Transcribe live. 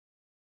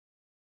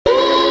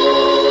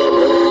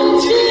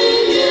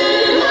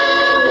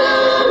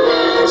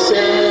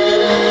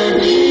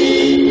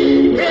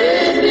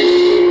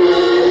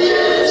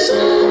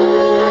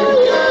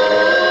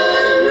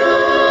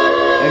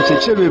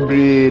cheche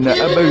bebre na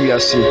aba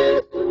wiase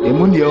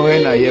emu ne ho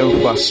na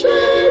yemfa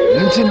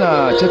nti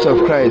na Church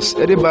of Christ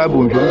e de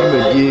Bible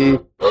nhwomdwumadie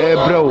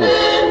ebrewo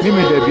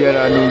mimi da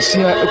biara no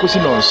nsia ekosi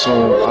no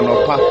nso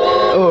anopa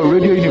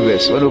Radio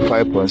Universe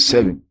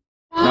 105.7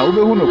 na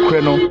wobehu no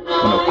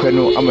kre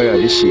no amaya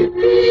de hye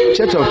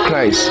Church of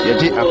Christ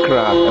yedi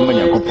Accra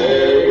emanyakopo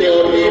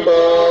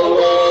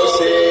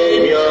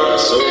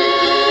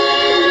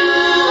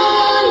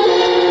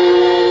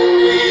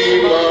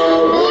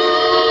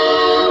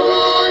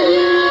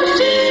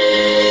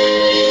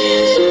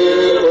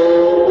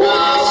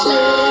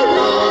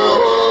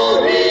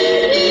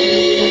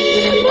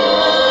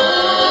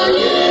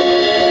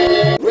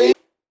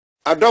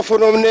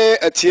Adofonom ne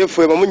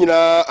atiefo emamu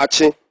nyina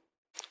ache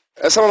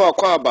esama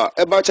makwa aba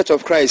eba Church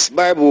of Christ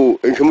Bible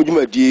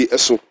nhwemudwumadie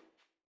eso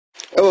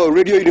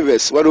Radio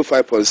Universe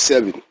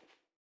 105.7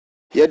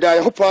 yeda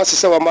yehopa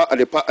asese wama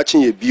adepa ache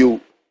ye bio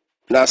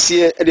na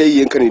ase ede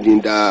ye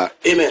nkanidin da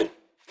amen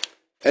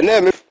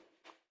ene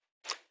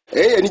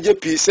enije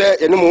pi se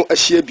yene mo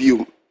ahia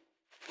bio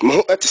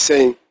mo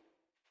etisen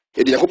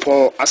yede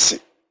yehopa ase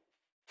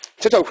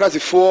Church of Christ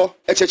for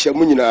echeche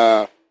mu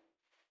nyina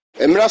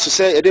emra so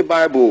se yede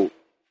Bible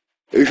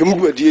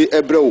ehwemudwumadie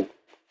ebrewo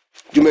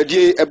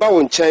dwumadie eba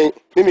wo nkyɛn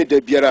mimi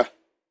da biara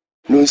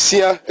no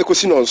nsia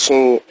ekosi no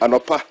nso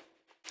anopa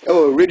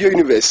Radio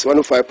Universe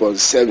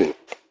 105.7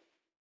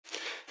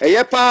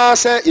 eye pa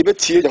se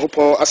yebetie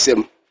Yakopon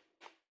asem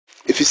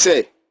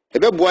efise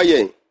ebeboa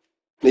yen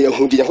na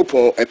yehudi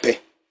Yakopon epe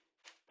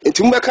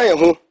enti mbeka ye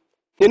ho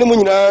ne mu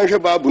nyina hwe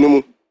Bible no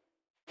mu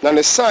na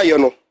ne saye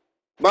no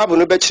Bible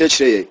no be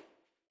kyerɛkyerɛ ye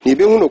na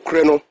ebehu no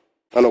kre no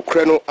na no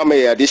kre no ama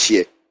ye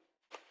adehye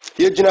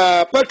ye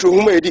gina Petro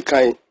huma edi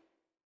kan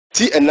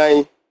ti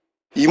enan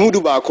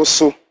yimudu ba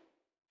akoso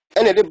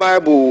ene de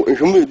Bible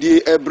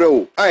nhwumudi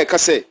ebrew ayeka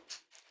se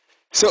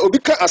obi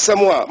ka asem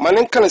a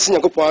mane nka ne se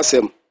Yakopon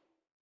asem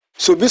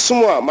so bi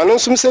sumo a mane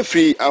nsum se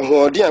firi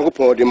ahoɔden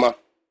Yakopon de ma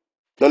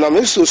no na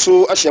me so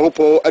ahye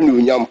Yakopon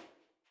anuonyam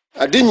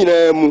ade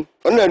nyina mu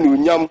ona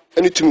anuonyam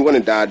ani tumi wone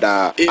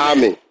daadaa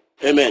amen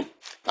amen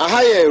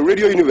aha ye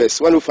Radio Universe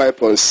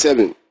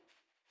 105.7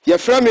 ye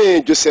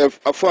frame Joseph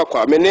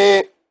Afuakwa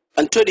mene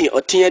Anthony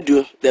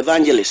Oteng the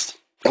evangelist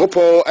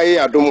Yakopon aye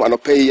adom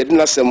anopa ye de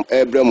nasem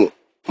ebremu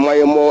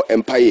mayemo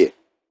empaye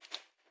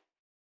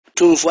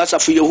tumfu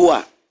asafu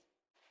Yehowa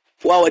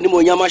wa wani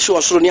mo nyama hye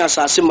osoro ne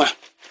asase ma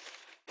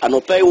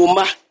anopa ye wo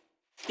ma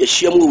ye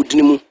hyiam wo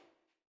dini mu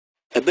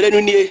ebere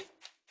no nie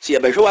se ye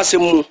behwe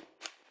wasem mu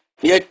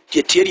ye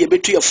tie ye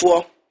betu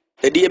yefo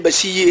de ye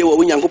basi yie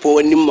wo Nyankopon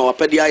wanim ma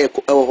wapade aye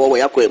wo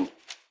yakwam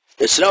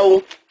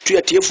esrawo tu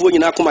ye tiefo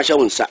nyina akoma hye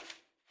wo nsa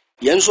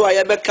yenso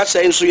aye be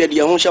kasa enso ye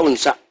de ho hye wo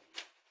nsa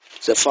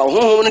se fa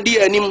honhom no di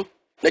anim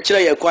na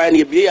kire ye kwaa na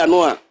ye bie ya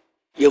no a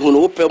ye hu no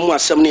wopɛ mu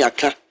asɛm ne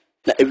aka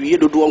na awie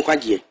dodo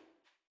nkwagie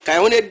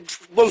kan ho ne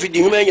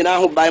bomfidi huma nyina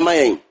ho ban ma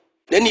yɛn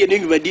na ne ye ne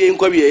dwumadie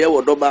nkwawie ye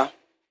wodoba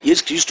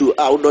Yesu Kristo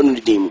a wodɔ no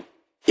din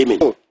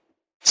amen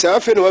se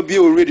afi no bie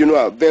o radio no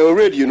a be o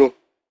radio no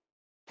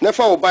na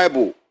fa o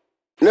Bible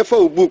na fa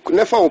o book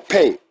na fa o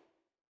pen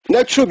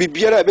na tro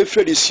bibiara be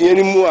fredi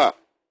suani mu a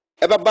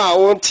ebaba a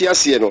won tie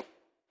ase no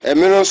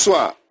emeno so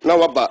a na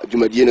waba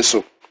dwumadie ne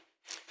so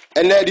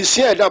and the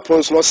same that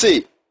pronounced no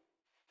say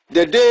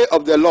the day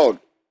of the Lord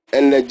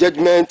and the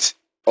judgment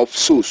of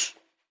souls.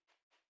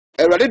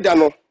 Erade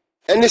dano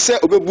eni se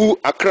obebu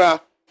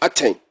Accra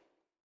Oteng.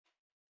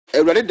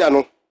 Erade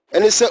dano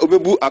eni se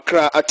obebu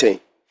Accra Oteng.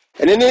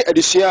 Enene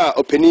edisia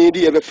openi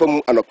di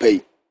ebefam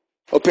anopai.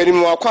 Openi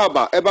mo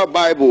akwaba eba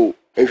Bible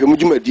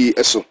nhwemudwumadi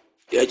eso.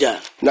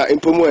 Yaja na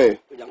impomo e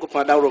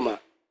Yakopon dawroma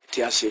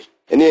ti ase.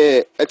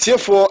 Ene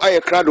etiefo aye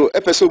krado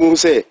epeso mu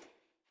say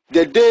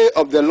the day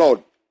of the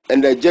Lord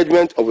and the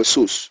judgment of the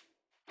souls.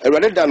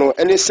 Erade dano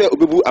eni se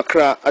obebu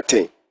Accra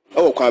Oteng.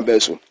 Owo kwan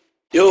benso.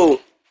 Yo.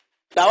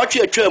 Da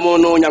watwe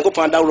atwam no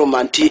Yakopon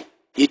dawroma nti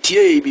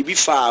yetie bibi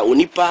fa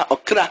onipa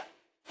okra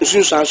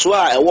nsunsanso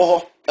a ewo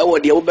ho ewo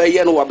de wo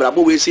beye no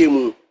wabrabo we se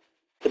mu.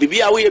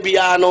 Bibi a wo ye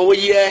bia no wo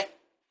ye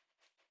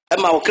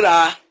ema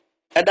okra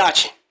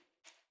edaachi.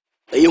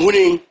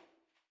 Yehuni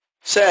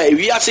se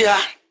wiase ha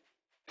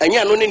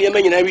anya no ne ne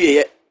ma nyina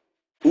wiye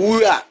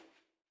wu a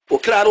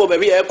okra no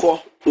bebe ye kɔ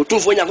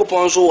otumfo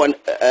Yakopon so won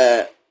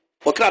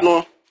okra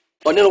no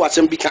one no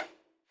wasem bika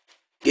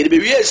ye be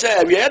wiye se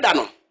wiye da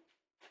no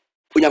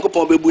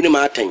Yakopon bebu ne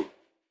ma aten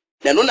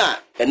na no na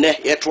ene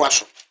ye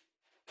toaso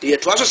de ye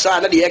toaso sa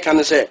na de ye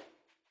kan se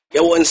ye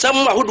won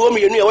nsam ahodo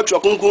mienu ye wotu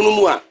akunkun no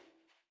mu a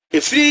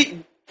efiri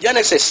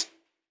Genesis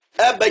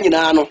eba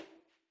nyina no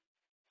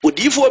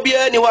odifo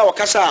bia ni wa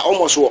wakasa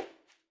omoso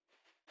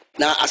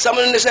na asam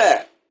ne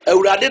se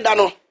awurade da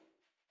no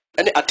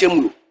ene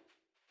atemulu.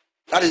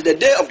 That is the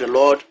day of the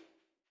Lord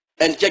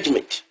and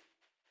judgment.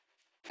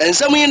 And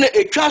some in a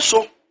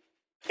traso,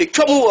 a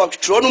trouble of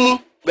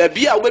Tronum,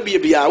 Babia,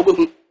 Babia,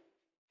 Wabu.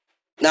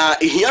 Now,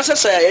 he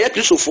answers a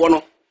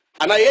Christophono,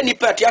 and I any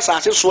party as I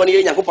said, Swanny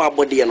and Yakopa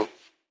Bodiano.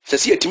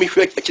 Says here to me, a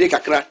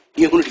chicakra,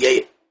 you who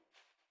ye.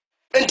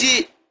 And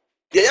the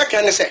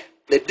Yakan say,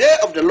 the day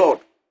of the Lord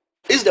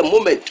is the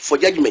moment for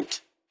judgment.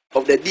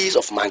 of the deeds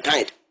of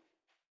mankind.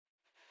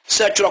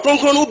 Sɛ twerɛ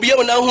kronkron no bia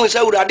mu na hu sɛ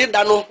Awurade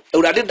da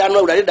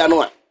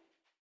no a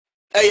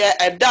ɛyɛ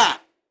ɛda a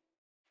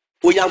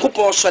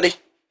Onyankopɔn sɔre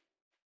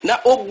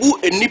na obu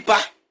enipa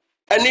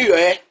ɛne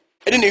yɔɛ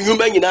ɛne ne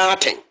nnwuma nyinaa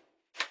atɛn.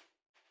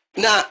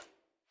 Na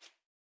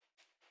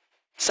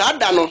saa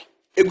da no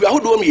egu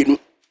ahodoɔ mmienu.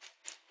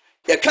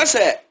 Yɛka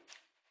sɛ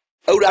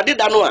Awurade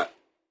da no a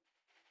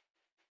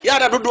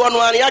yɛada dodoɔ no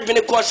a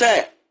yɛadwene kɔ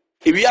sɛ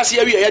ewiase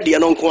awie yɛ deɛ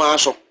no nko ara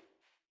so.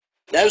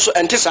 Nanso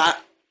ɛnte saa.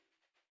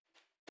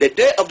 The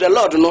day of the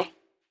Lord no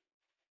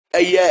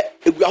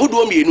ɛyɛ egu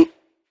ahodoɔ mmienu.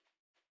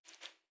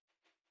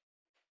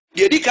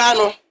 Deɛ di kan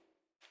no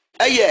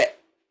ɛyɛ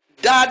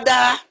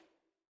daadaa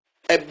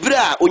ɛberɛ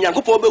a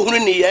Onyankopɔn bɛhunu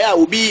ne yɛ a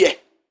obi yɛ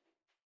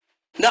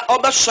na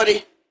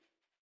ɔbɛsɔre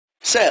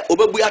sɛ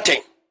ɔbɛbu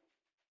atɛn.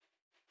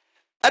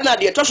 Ɛna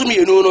deɛ ɛtɔ so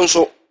mmienu no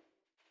nso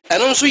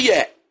ɛno nso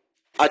yɛ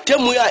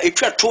atemmu a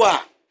etwa to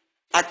a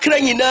akra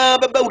nyinaa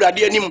bɛba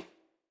Awurade anim.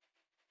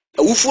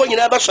 Awufoɔ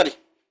nyinaa bɛsɔre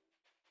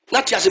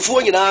na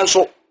teasefoɔ nyinaa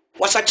nso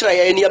wasakyerɛ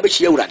yɛn ani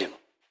abɛhyia Awurade no.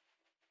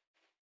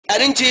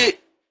 Ɛno nti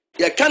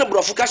yɛka no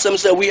borɔfo kasɛm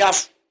sɛ we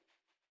have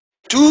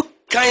two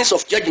kinds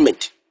of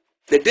judgment.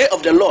 The day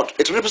of the Lord,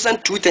 it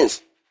represents two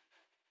things.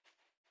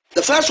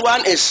 The first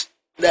one is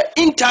the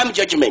in-time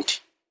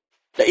judgment.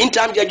 The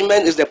in-time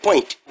judgment is the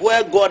point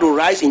where God will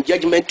rise in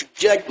judgment to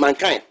judge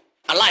mankind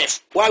alive,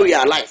 while we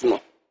are alive,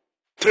 no.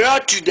 Prior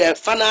to the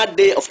final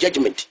day of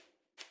judgment,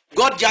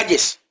 God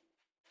judges.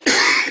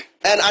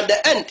 And at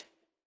the end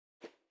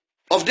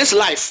of this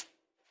life,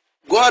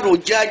 God will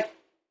judge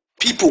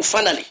people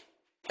finally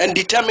and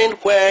determine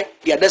where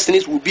their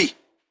destinies will be.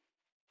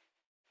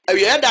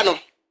 Awie ɛda no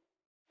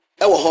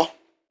ɛwɔ hɔ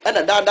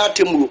ɛna daadaa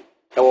atemmuo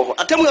ɛwɔ hɔ.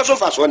 Atemmuo so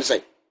mfasoɔ ne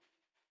sɛ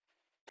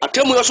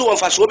atemmuo so wɔ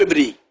mfasoɔ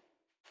bebree.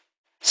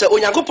 Sɛ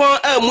Onyankopɔn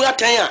amu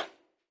atɛn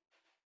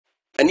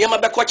a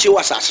nneɛma bɛkɔ kye wɔ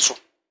asase so.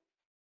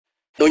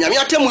 Na Onyame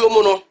atemmuo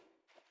mu no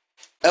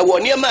ɛwɔ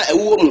nneɛma a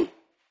ɛwɔ mu.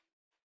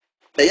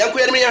 Na yɛnko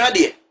yɛn yɛn ha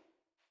deɛ.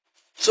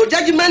 So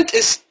judgment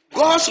is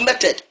God's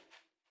method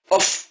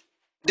of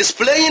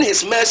displaying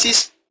his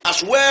mercies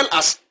as well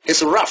as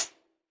his wrath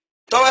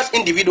towards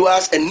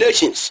individuals and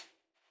nations.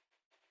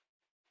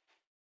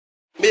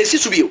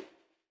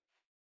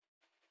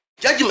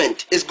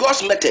 Judgment is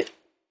God's method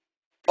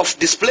of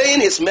displaying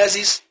his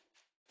mercies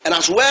and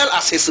as well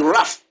as his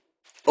wrath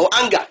or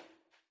anger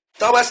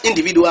towards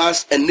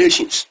individuals and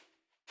nations.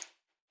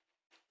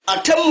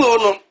 Atemmuo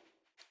no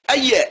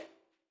ayɛ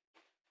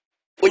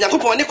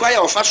Onyankopɔn ne kwaya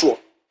ɔfa soɔ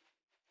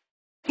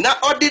na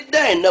ɔde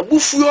dan na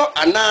bufuo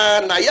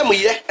ana na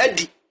yamyɛ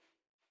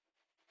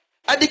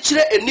adi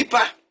kyerɛ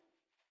enipa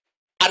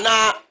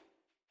ana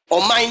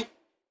ɔman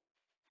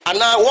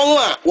ana wɔn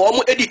a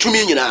wɔn edi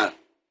tumi nyinaa.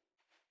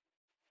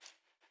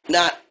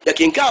 Na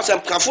yɛkenka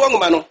ɔsɛmkafoɔ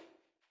nwoma no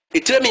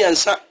etire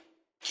mmiɛnsa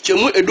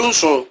kyɛmu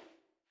edunson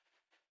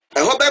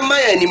ɛhɔ bɛma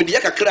yɛ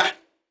nimdeɛ kakra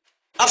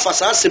afa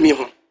saa asɛm yi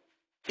ho.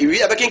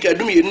 Ewie abɛkenka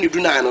edum yɛ ne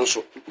dunan no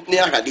nso ne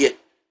ahwadeɛ.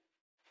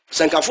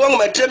 Sɛnkafoɔ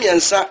nwoma etire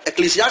mmiɛnsa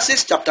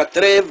Ecclesiastes chapter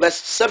 3 verse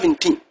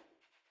 17.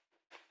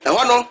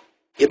 Ɛhɔ no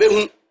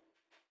yɛbɛhu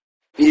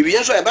na ewie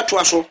nso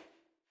yɛbɛtoa so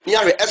ne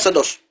ahwɛ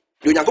Exodus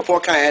deɛ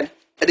Onyankopɔn kan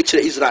ɛde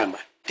kyerɛ Israel ma.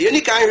 Deɛ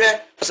ni kan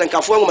hwɛ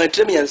sɛnkafoɔ nwoma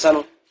etire mmiɛnsa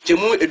no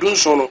kyɛmu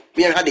edunson no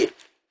mehwadeɛ.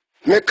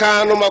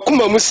 Meka no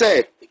makoma mu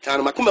sɛ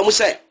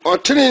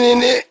ɔtene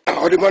ne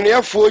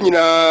ɔdebɔneyɛfoɔ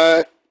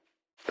nyinaa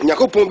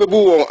Onyankopɔn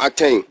bɛbu wɔn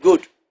atɛn.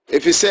 Good.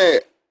 Ɛfiri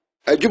sɛ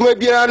adwuma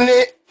biara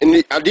ne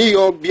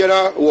adeyɔ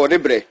biara wɔ ne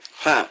berɛ.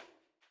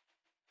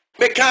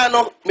 Meka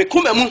no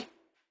mekoma mu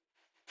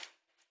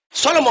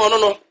Solomon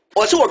no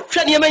ɔsɛ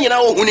wɔtwa nneɛma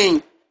nyinaa wɔ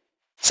huni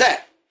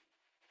sɛ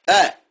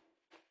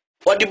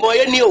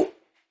ɔdebɔnyɛ ni o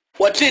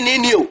wɔtene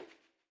ni o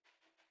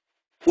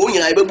wɔn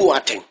nyinaa bɛbu wɔn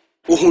atɛn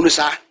wɔ hunu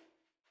saa.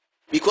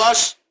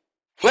 Because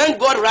when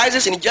God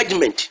rises in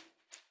judgment,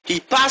 he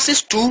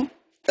passes two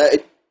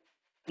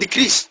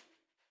decrees.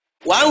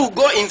 One will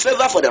go in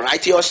favor for the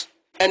righteous,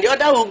 and the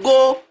other will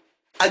go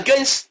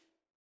against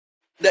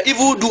the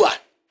evil doer.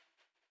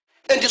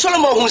 And the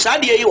Solomon who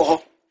said ye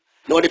ho,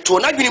 no the to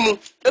na dwene mu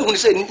ehunu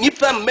say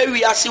nipa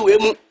mmawi ase we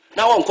mu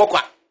na won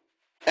kokwa.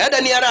 Eda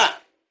ni ara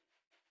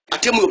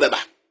atemu beba.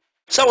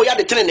 Sa wo ya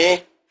de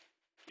tenene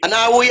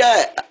ana wo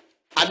ya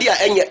ade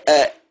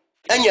a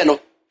enye no.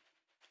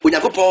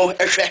 Onyankopɔn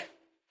ehwɛ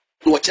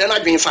na wɔkyerɛ na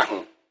dwen fa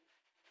ho.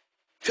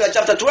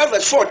 Chapter 12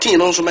 verse 14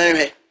 no nso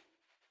manhwɛ.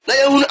 Na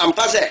yɛhunu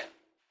ampa sɛ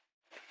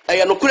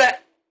ɛyɛ nokora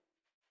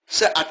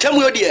sɛ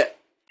atemmuo deɛ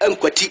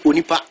enkwati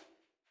onipa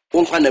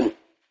wonkwa na mu.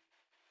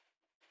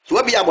 So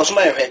wabi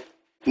abosoma yɛhwɛ.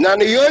 Na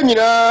ne yɛ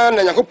nyinaa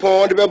na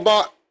Onyankopɔn de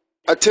bɛba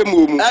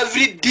atemmuo mu.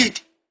 Every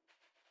deed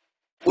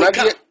will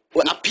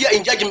appear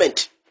in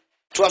judgment.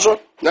 To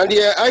aso. Na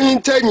deɛ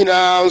ahinta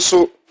nyinaa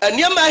nso.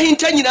 Nneɛma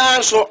ahinta nyinaa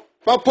nso.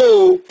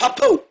 Papo.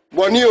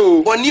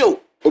 Bonio.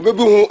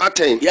 Obebu hu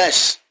atɛn.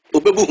 Yes,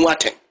 obebu hu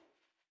atɛn.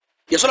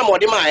 Yeso na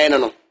mɔde ma ayɛ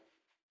no.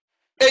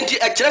 Enti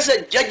ɛkyerɛ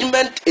sɛ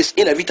judgment is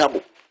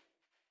inevitable.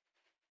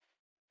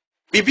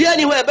 Bibia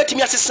ni hɔ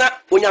ɛbɛtumi asesa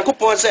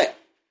Onyankopɔn sɛ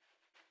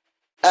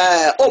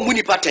ɔmu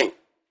nipa tɛn.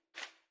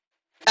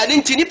 and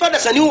in Tinipa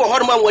that's a new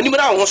hormone when you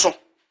are also.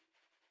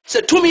 So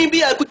to me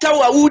be a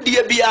kutawa would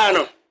dear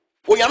biano.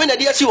 When you mean a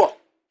dear siwo.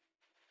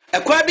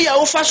 A quabi a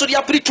offer so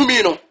dia pretty to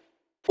me no.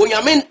 When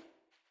you mean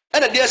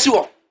and a dear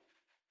siwo.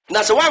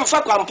 That's a one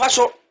fuck and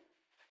passo.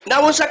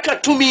 Now once I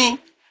cut to me,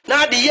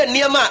 now the year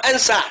near my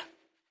answer.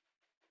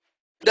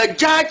 The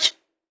judge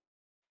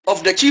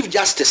of the Chief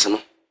Justice no.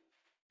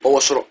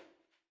 Or so.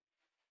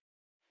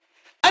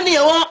 And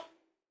you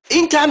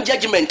in time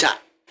judgment.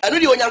 I know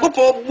you are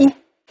going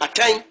a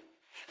time.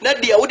 Na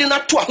dia wodi na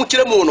to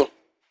ahokire mu no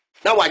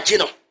na waje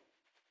no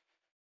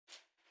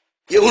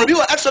ye hunu bi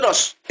wa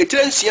Exodus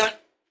etrensia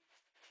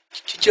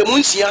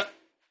chichemunsia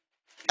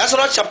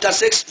Exodus chapter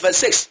 6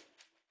 verse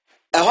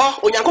 6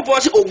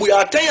 onyankopon se obu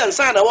atan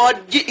ansa na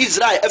waje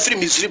Israel afri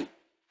Misrim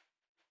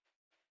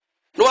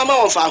no ama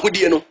won fa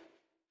ahodie no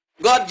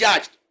God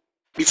judged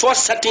before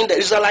setting the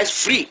Israelites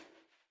free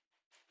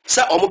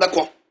sa omo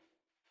beko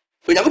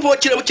onyankopon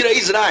kire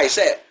Israel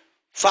say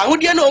fa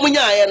ahodie na omo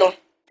nyaaye no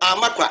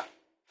amakwa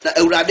na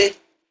Eurade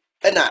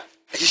na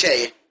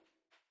hihye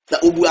na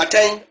obu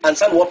atan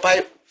ansa na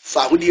wopai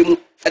fa hodie mu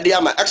de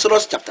ama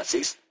Exodus chapter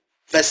 6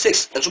 verse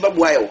 6 enso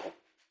beboa ye wo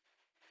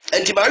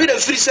enti ma wi da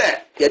free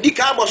say ya di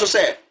ka abo so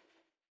say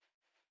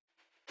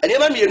ene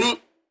ma mienu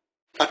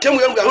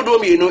atemu yangu ahodo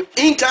mienu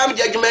in time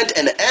judgment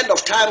and end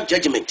of time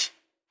judgment.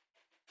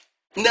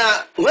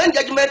 Now when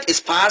judgment is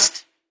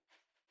passed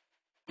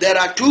there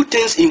are two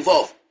things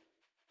involved.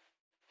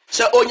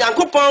 So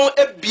onyankopon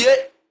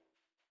ebie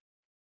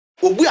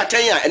obu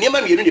atan a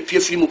enema mienu ne pie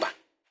firi mu ba.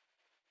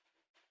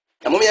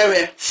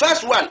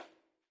 First one,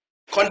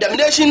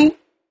 condemnation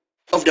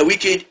of the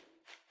wicked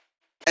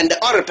and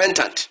the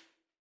unrepentant.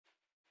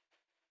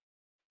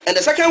 And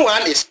the second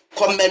one is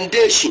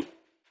commendation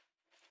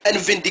and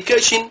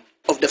vindication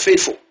of the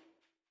faithful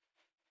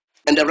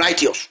and the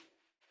righteous.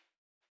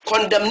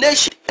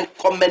 Condemnation and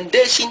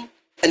commendation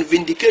and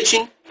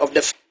vindication of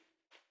the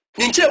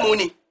Ninche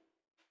muni.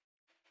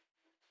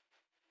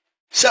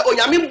 Sa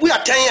onyame bu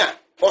atan a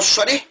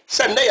osore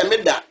sa na ya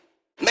meda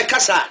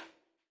mekasa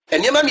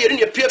enema mienu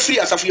ne pie free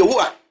asafo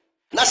Yehowa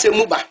na se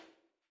mu ba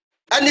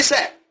ani se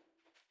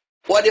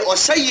wode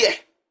osaye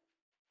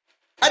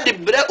ade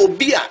bra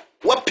obi a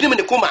wapnim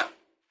ne koma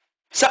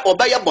sa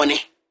obaya bone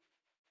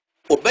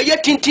obaya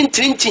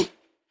tintin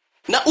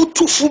na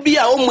utufu bi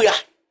a omua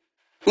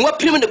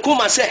wapnim ne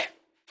koma se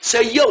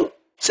yo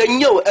se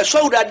nyo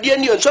esowurade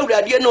ani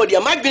esowurade no de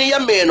madwene ya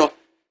me no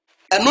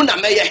eno na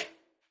meye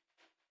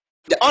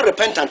the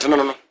unrepentant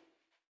no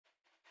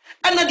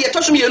ana de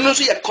tosum ye no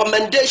so ye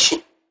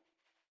commendation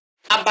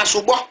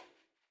abasobo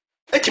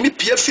etimi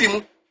pie firi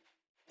mu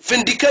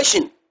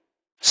vindication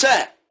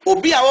say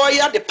obi a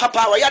oya de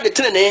papa oya de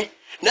tenene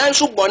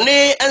nanso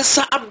bone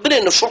ensa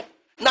abene no so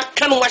na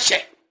kan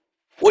wahye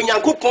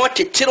onyankopon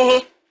tetire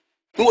ho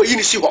no oyi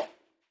ni si ho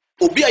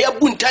obi a ya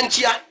bu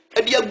ntanchia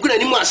e de aguna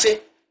ni mu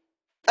ase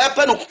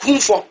epa no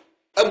kumfo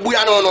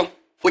abuya no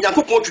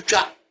onyankopon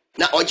twitwa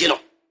na oje no.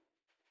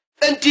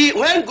 Enti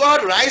when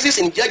God rises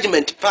in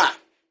judgment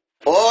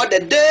or the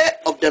day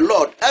of the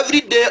Lord,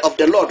 every day of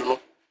the Lord no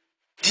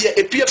dia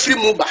epie free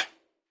muba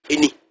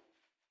eni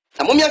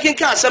amomia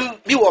kenka asem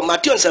bi wo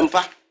Matthew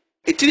nsempa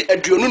etiri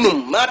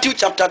aduonunum Matthew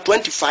chapter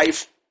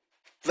 25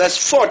 verse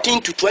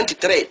 14 to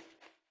 23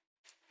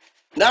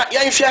 na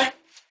yanhwe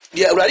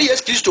dia Awurade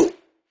Yesu Kristo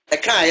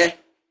ekaaye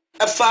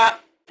efa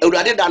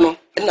Awurade da no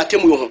na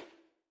temu ho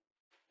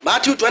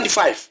Matthew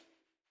 25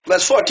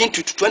 verse 14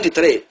 to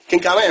 23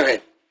 kenka ma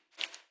yɛhwɛ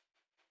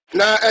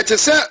na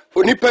etese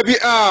onipa bi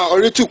a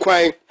oretu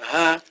kwan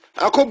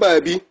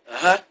akoba bi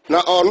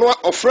na ono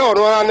ofre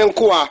ono ane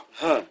nkoa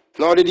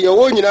na ode de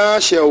wo nyina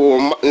hye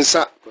wo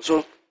nsa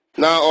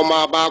na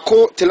oma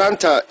baako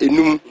talanta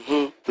enum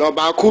na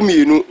baako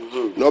mienu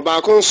na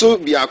baako nso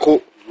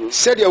biako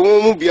sede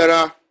wo mu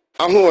biara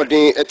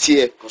ahoɔden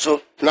etie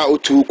na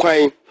otu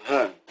kwan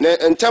na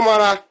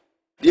entamara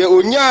de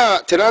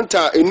onya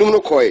talanta enum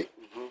no koe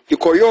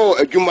ikoyo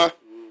adwuma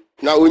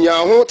na onya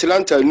ho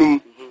talanta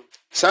enum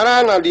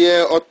sara na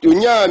de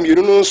onya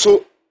mienu no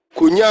nso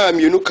konya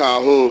mienu ka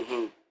ho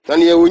na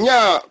ne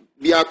onya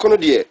biako no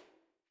de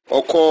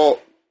okọ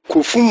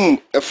kofum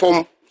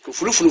efom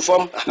kofurufuru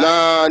fom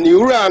na ne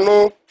wura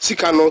no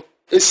sika no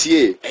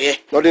esie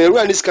na de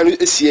wura ne sika no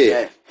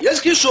esie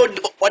Yesu Kristo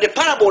o de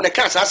parable ne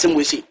ka asem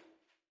we si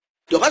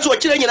do ba so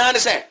kire nyina ne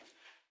se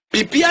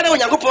bibia na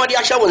onyankopon de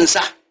ahya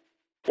wonsa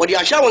wo de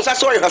ahya wonsa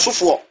so yɛ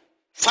hasofo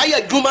fa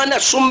ya dwuma na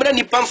somra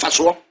nipa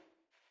mfaso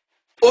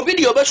obi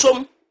de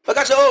obesom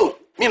baka se o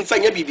mi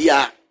mfanya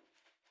bibia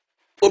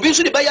obi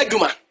nso de ba ya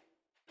dwuma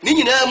ni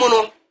nyina mu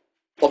no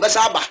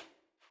obesa aba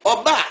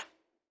oba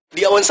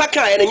the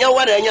onsaka and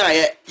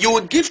you will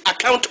give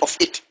account of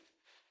it.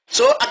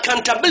 So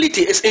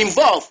accountability is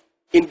involved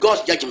in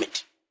God's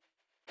judgment.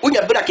 1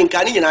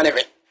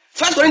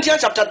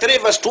 Corinthians chapter 3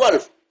 verse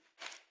 12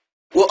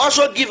 will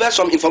also give us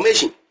some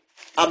information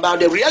about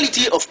the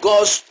reality of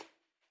God's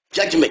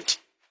judgment.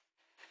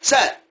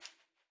 Sir,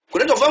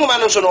 Koreto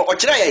Fangman so no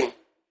ochira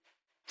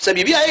sɛ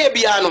bibia yɛ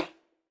bia no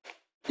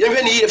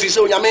yɛhwɛ ne yɛ fi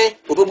sɛ onyame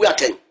obebu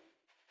atɛn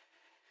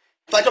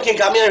fa to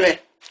kenka me hwɛ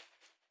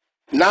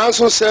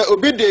nanso sɛ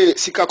obi de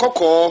sika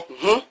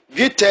kɔkɔɔ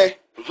dwetɛ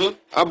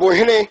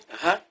abohene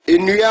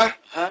nnua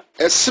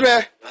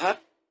ɛsrɛ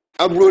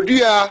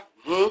abrodua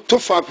to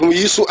fapem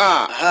yi so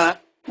a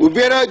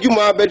obiara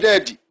adwuma bɛda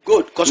adi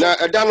na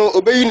ɛda no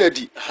obeyi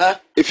n'adi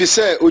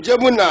efisɛ ogya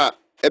mu na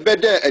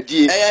ɛbɛda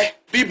adie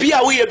bibia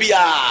woyɛ bia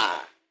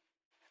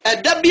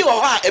ɛda bi wɔ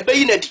hɔ a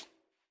ɛbɛyi n'adi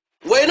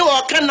wei ne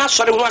wɔka na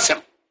sɔre ho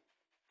asɛm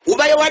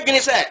wobɛyɛ wadwene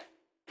sɛ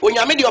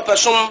onyame deɛ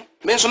ɔpɛsom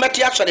me nso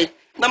mɛte asɔre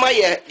na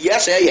mayɛ deɛ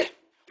ɛsɛ ɛyɛ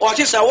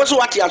ɔte sɛ wo so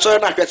wate asɔre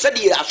no ahwɛ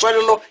sɛdeɛ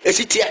asɔre no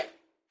ɛsi teɛ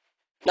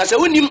na sɛ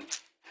wonim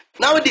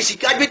na wode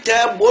sika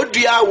dwetɛ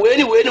boodua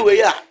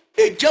wei a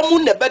ɛgya mu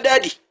na ɛbɛda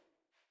adi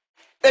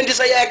enti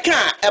sɛ yɛka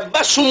a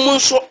ɛba som mu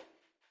nso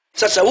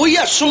sɛ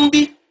woyɛ som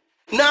bi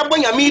na abɔ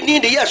nyame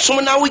din de yɛ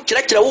som na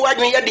wokyerɛkyerɛ wo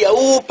adwene yɛ deɛ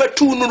wopɛ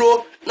tu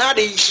no na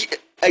de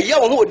ɛyɛ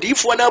wo ho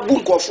odiifoɔ na abu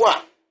nkɔfoɔ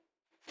a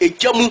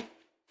ɛgya mu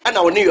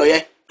ana wo ne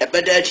yɔyɛ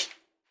ɛbɛda adi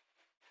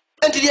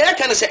enti deɛ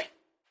yɛka ne sɛ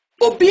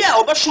obi a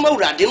ɔbɛsom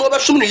awurade na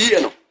ɔbɛsom no yie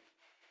no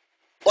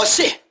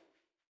ɔse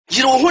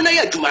yere wo ho na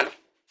yɛ adwuma no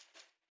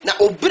na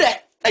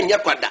obrɛ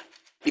ɛnyɛ kwada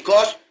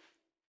because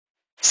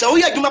sɛ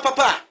woyɛ adwuma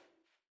papa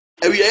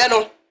a awieɛ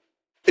no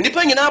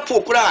nnipa nyinaa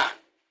po koraa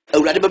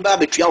awurade bɛba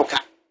abɛtua wo ka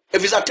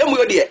ɛfiri sɛ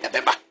atammuo deɛ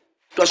ɛbɛba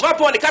nti ɔsoma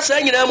pɔ ne kasa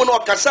nyinaa mu na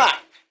ɔkasa a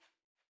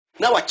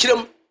na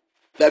wakyerɛm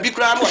baabi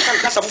koraa na waka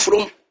nkasa foforɔ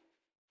mu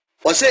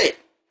ɔse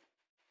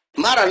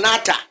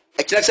maranata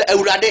ɛkyerɛ sɛ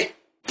awurade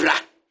bra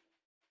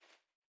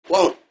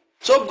wow.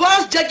 So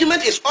God's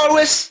judgment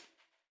always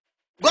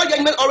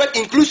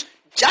includes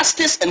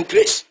justice and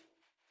grace.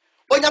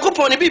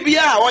 Onyakopɔn ne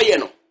bibia a ɔyɛ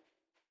no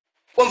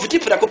ɔmfiti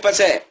prɛko pɛ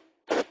sɛ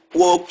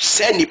wɔ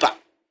sɛ nipa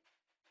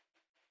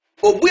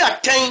obu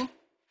atɛn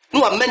no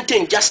wa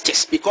maintain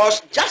justice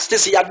because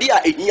justice yade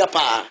a ehia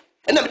paa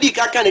ɛna medi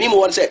ka ka n'anim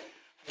wɔn sɛ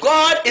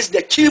God is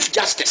the chief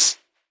justice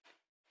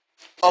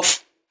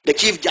of the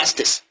chief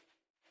justice.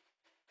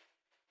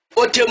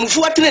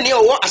 Otemufuo atene ne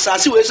ɔwɔ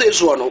asase wei sɛ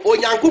so no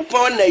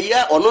onyankopɔn na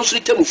yɛ ɔno nso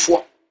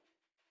temufuo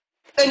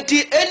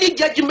enti any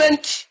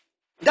judgment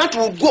that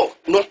will go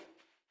no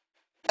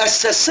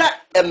ɛsɛ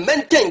sɛ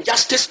maintain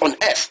justice on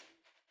earth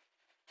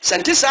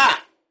sɛnte saa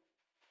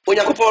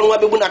onyankopɔn no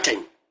abɛbu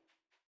n'atɛn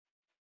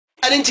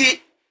ɛno nti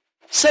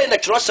sɛ na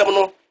kyerɛsɛm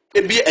no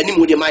ebie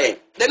animu de ma yɛn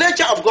the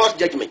nature of God's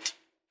judgment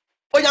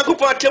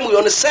onyankopɔn atemu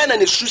yɛ no sɛ na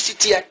ne su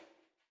siteɛ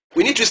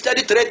we need to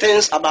study 3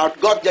 things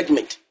about God's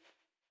judgment.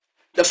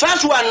 The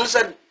first one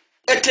said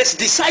it is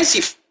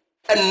decisive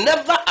and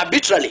never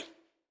arbitrarily.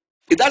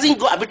 It doesn't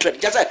go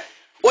arbitrarily. Just like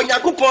when you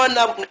go on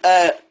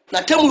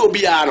na temu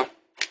obiara no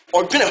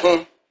odwene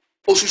ho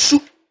osusu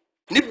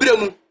ni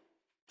bremu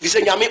dise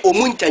nyame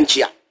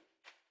omuntanchia.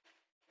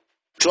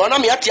 So na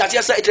me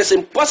atiatia say it is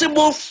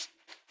impossible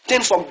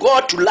thing for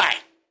God to lie.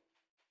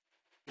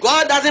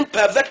 God doesn't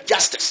pervert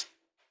justice.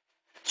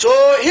 So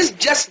his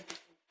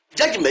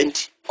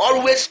judgment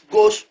always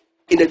goes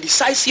in a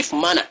decisive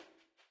manner.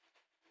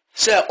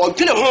 Sɛ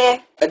ɔdwene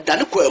ho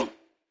ɛdane kwam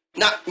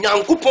na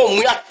nyankopɔn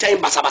mu atɛn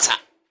basabasa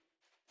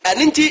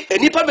ɛne nti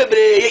enipa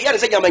bebree yɛ ne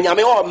sɛ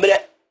nyame ɔmmerɛ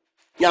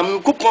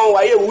nyankopɔn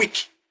wayɛ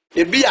weak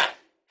ebi a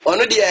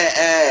ɔno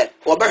deɛ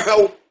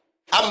wɔbɛhwɛw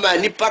ama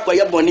nipa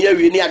kɔyɛ bɔne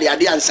awie ne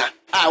ade ansa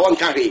a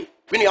wɔnka hwee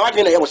mene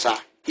awadwene na yɛ wo saa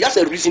he has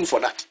a reason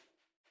for that.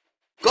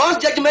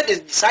 God's judgment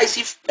is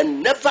decisive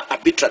and never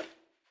arbitrary.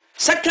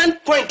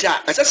 Second point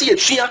a ɛsɛ sɛ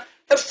yɛsua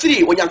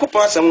afiri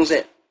onyankopɔn asɛm ho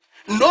sɛ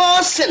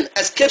no sin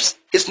escapes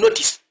his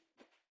notice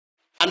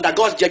under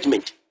God's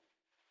judgment.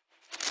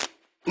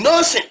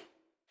 No sin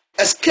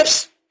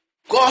escapes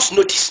God's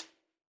notice.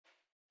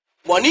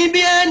 Bɔne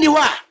biara ni hɔ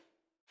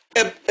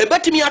a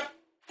ɛbɛtumi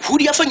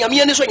ahuri afa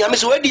nyame ani so nyame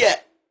sɛ wɔdeɛ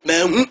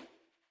manhu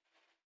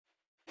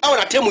ɛwɔ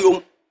n'atammu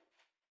yom.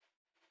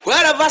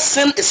 Wherever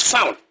sin is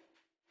found,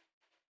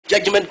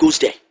 judgment goes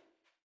there.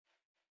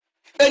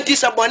 Enti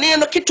sɛ bɔne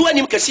no ketewa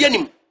nim kɛseɛ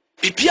nim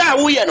bibia a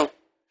woyɛ no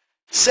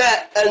sɛ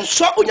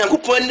ɛnsɔ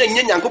onyankopɔn na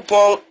nyɛ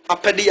nyankopɔn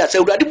apɛde a sɛ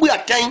awurade bu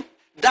atɛn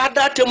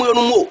daadaa temu yo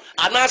no mu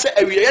anaasɛ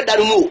awieɛ da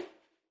no mu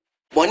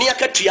bɔne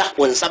akatua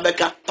wɔn nsa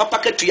bɛka papa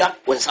katua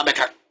wɔn nsa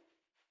bɛka.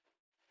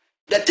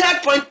 The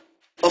third point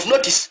of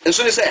notice and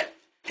so they say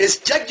his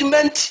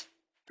judgment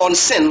on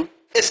sin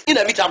is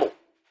inevitable.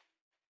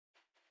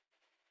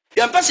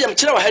 Yampasi yam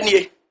kyerɛ wa ha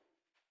nie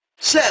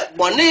sɛ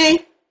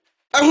bɔne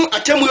ahu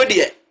atemu yo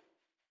deɛ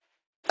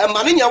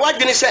ɛma ne nya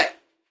wadwene sɛ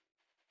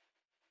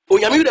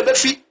onyame yo da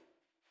bɛfi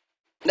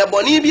na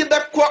bɔne bi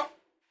bɛkɔ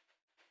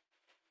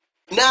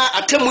na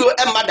atemuo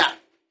emada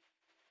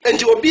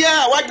enti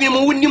obia wadwene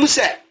mu wonim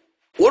sɛ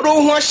wodo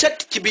ho ahyɛ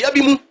kibia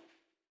bi mu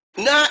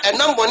na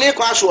enam bɔne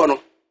kwa so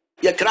no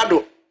ye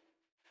krado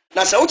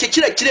na sɛ wo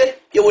kyekyerekyere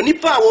ye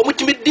wonipa a wo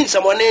mutimi din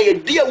samone ye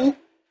diawu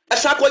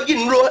asa kwagi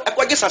nro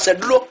akwagi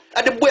sasaduro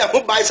ade boya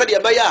ho bai sɛ de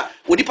bɛya a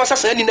wodipa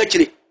sasa ni na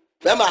kyire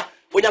bɛma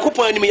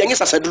onyankopɔn anim ye nye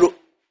sasaduro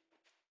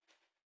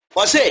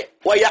ɔse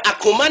wɔyɛ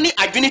akoma ne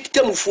adwene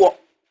titamufoɔ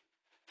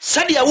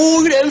sɛ de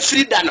wo wire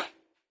mfiri da no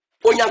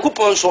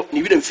onyankopɔn so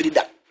ne wire mfiri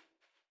da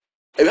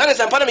ehwane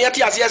sampa na me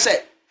yate ase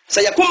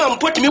sɛ yakoma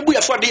mpotimi bu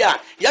yɛfɔde a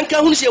yanka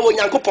hunu sɛ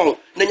onyankopɔn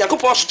na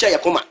nyankopɔn so kyɛ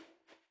yakoma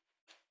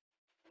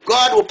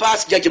God will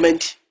pass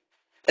judgment,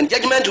 and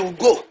judgment will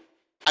go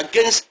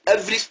against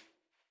every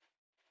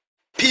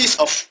piece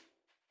of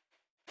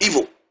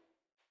evil.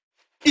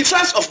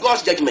 Effects of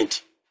God's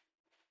judgment.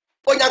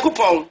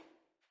 Onyankopon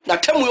na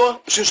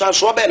temuyo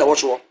sunsanso be na wo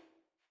so.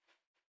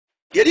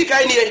 Yedi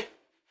kai nie,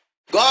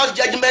 God's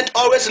judgment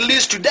always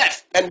leads to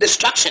death and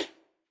destruction.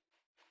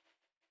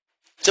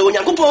 So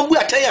onyankopon bu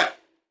atan a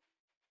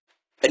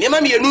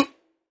enema mienu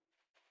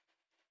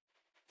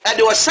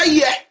ade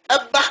wasaye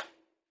aba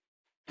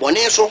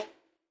bone so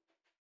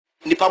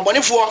nipa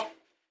bonefo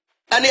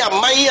ane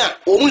aman a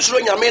omunsuro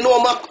nyame na o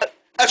ma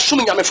asum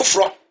nyame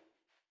foforo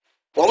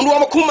wo ndo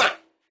o kuma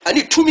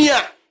ani tumi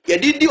a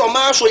yedidi o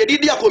ma so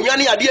yedidi akonwa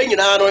ne ade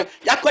nyina no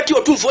yakwati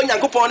otumfo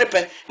nyankopon ne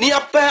pe ni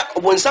apa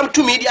obonsam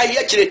tumi dia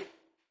ye kire.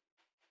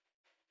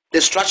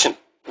 Destruction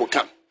will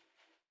come.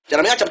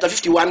 Jeremiah chapter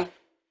 51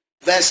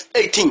 verse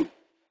 18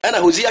 and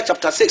Hosea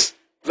chapter 6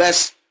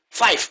 verse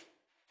 5.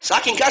 So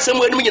akinka asem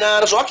we num nyina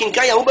no so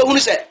akinka ya wo behunu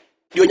se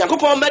de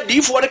onyankopon ma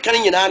difo ne kan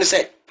nyina ne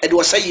se e de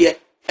wosaye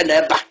e na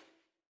eba.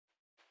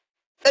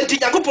 Enti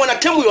nyankopon na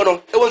temu yo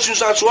no e won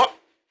sunsanso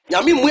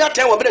nyame mu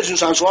aten wo be de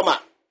sunsanso ma.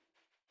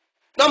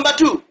 Number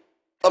 2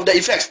 of the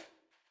effects,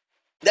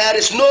 there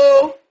is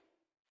no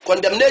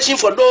condemnation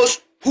for those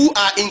who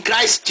are in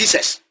Christ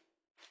Jesus.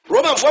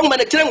 Roman for man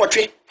tire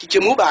nwotwe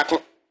kichemu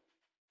baako.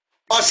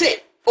 O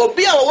se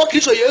obi a wo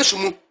Kristo Yesu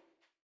mu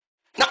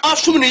na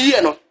asum ne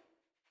yie no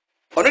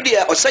ono de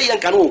o saye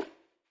nka no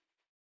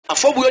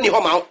afobuo ni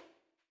ho ma.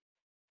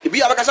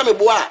 Ebi abakasa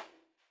mebo a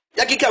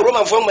yakika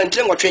Roman for man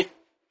tire nwotwe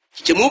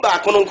kichemu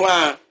baako no nko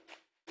a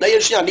na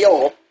Yesu ade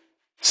wo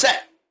say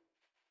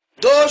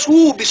those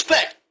who will be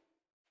spared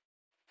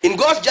in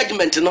God's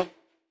judgment no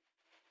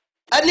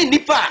ani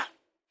nipa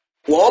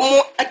wo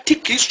mo ati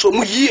Kristo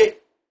mu yie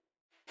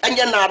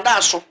anya na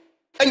ada so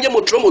anya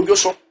motro modwo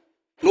so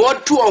na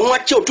otu ho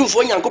ache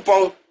otumfo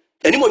nyankopon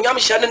anim onyam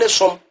hia ne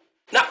som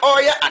na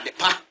oya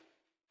adepa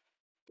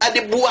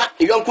adebua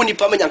yonko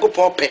nipa ma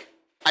nyankopon pe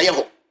aye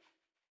ho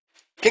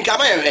kinka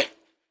ma yewe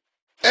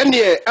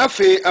ene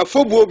afe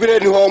afobuo bire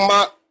ni ho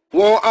ma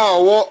won a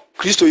wo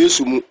Kristo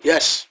Yesu mu.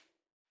 Yes.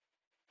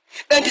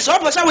 And it's all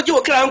person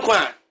wo kra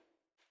nkwa.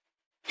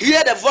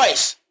 Hear the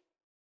voice.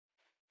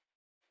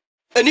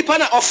 Enipa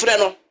na ofre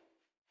no.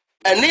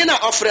 Eni na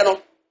ofre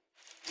no.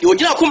 You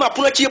gina kuma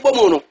pono chi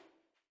ebomu no.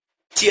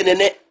 Tie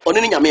nene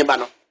onene nyame ba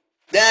no.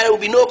 There will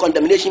be no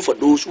condemnation for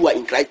those who are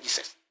in Christ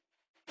Jesus.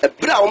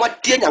 Ebra o ma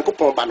tie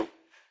nyankopon ba no.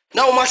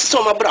 Na o ma sese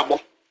o ma brabo.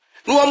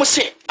 No o mo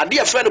se ade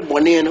a friend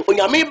bone no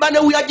onyame ba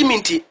na wi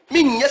agiminti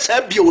minye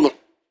sa bio no.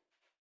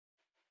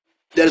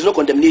 There is no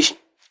condemnation.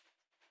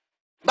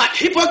 But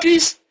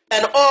hypocrites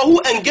and all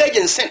who engage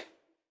in sin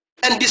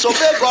and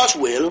disobey God's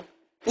will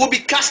be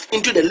cast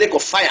into the lake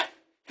of fire.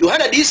 You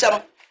heard that this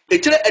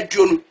etre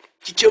aduonu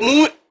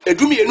kichemu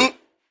edumienu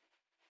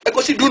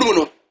ekosi dunumu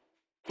no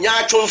nya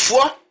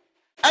atwonfo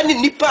ani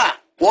nipa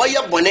wo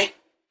ye bone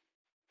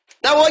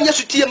na wo nya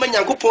sutie ma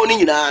nyankopon ni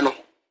nyina no.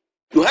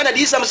 You heard that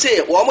this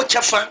say wo mo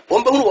chefa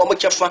wo behunu wo mo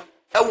chefa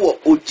ewo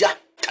oja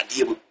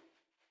tadiem.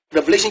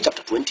 Revelation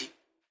chapter 20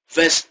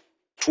 verse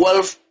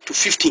 12 to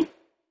 15.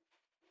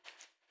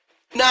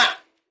 Now,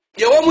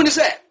 the woman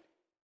said,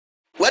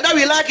 whether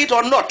we like it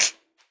or not,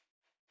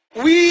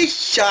 we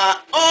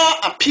shall all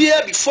appear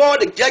before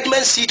the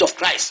judgment seat of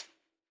Christ.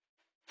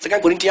 2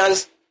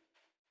 Corinthians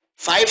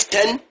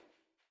 5:10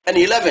 and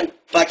 11.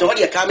 But what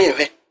you come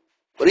in?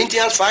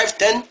 Corinthians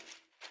 5:10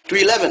 to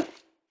 11.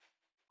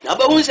 Now,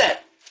 but who said,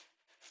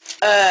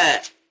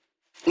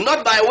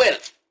 not by will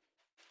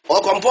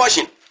or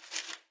compulsion,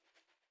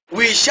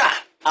 we shall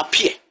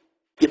appear.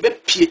 You be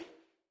appear.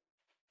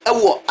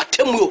 Ewo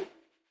atemuo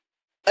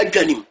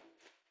adwanim.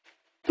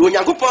 The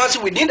onyankopon say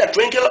within the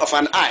twinkle of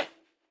an eye.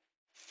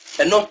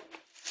 Eno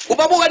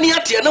ubabo wani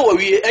ate na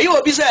wawie eye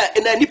obi say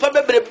na nipa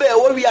bebrebe e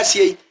wawie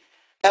asie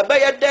ebe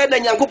ye de na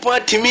nyankopon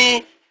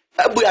atimi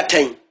abu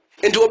atan.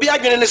 Enti obi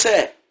adwene ne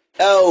say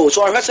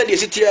so ahwese de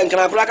sitie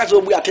nkana kura ka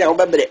so obu atan wo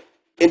bebre.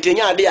 Enti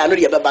nya ade ya no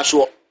de beba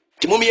so.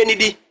 Timumi ye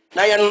nidi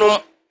na ye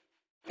nom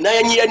na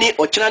ye nyi ani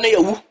okena na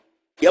yawu.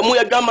 Yamu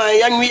ya dwama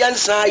ya nwi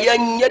yansa ya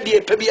nya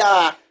de pe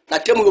bia na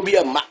temu obi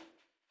amma.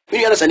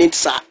 Mini yana sanin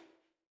tsa.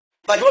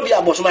 Ba jo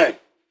bia bosman.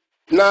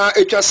 Na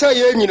etwase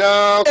ye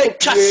nyina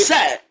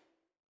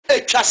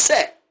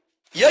etwase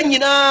ye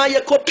nyina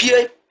ye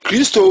kopie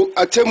Kristo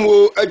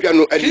atemu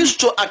adwano ani.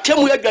 Kristo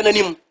atemu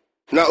adwananim.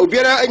 Na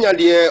obiara anya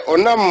de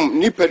onam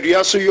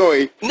nipadua so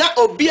yoe. Na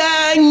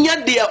obiara anya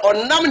de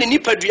onam ne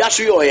nipadua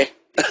so yoe.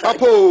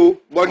 Apo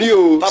boni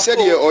o said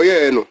ye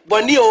oye no.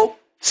 Boni o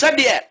said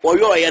ye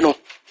oye no.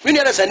 Mini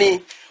yana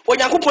sanin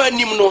onyankopon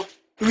anim no.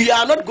 We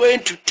are not going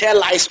to tell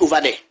lies over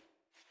there.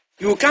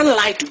 You can't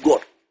lie to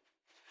God.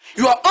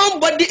 Your own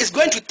body is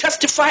going to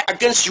testify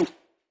against you.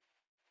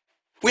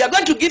 We are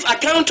going to give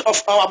account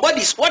of our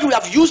bodies, what we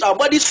have used our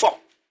bodies for.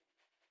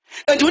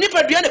 And when you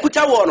put the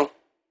kuta wono,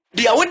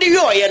 the awodi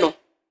yo no.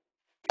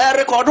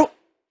 Record.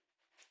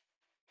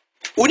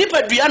 When you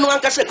put the anu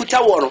anka se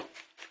kuta wono.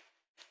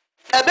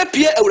 Ebe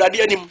pie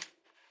awurade anim.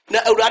 Na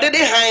awurade de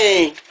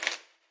han.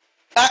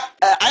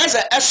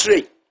 Ayasa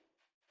X-ray.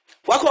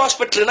 wako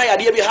hospital na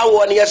yade bi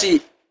hawo ne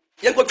yesi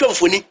yenkotwa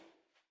mfoni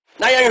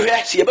na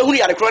yenhwe se yebehunu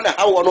yade kro na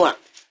hawo no a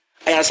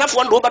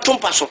ayansafo ndo beto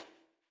mpaso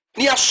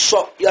ni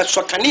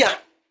yaso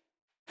kanea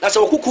na se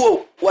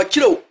okukuo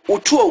wakiro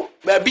otuo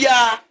ba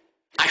bia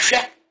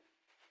ahwe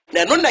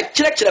na no na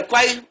kire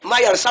kwai ma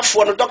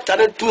yansafo no doctor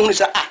na tumi hunu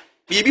sa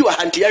bibi wa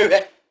hanti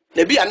yenhwe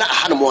na bia na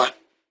ahanomo a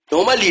na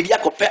o ma lidi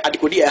akope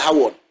adekodi e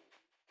hawo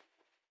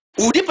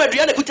udi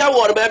padua na kuta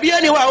wo ba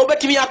bia ni wa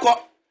obetimi akọ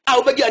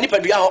obegi ani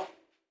padua ho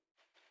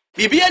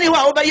bibia ni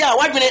wa obeya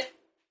wadwene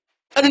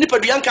anu ni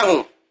padua nka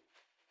ho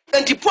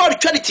enti Paul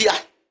twaditia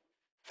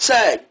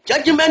say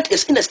judgment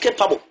is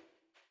inescapable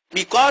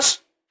because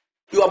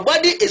your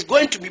body is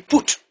going to be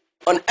put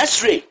on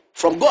X-ray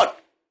from God,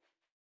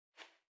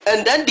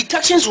 and then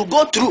detections will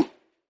go through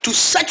to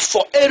search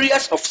for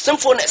areas of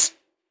sinfulness.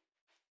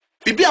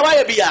 Bibia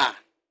wa bia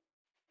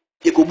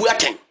yekobu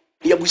aten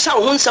yebusa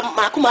ho nsam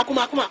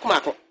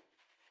mako.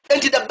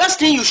 And the best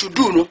thing you should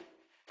do, no,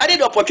 and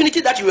the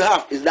opportunity that you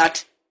have is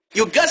that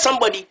you get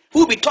somebody who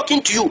will be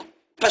talking to you,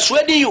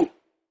 persuading you.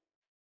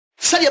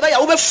 Say ya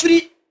over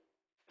free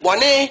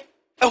one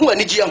who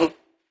ani gia ho.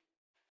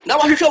 Na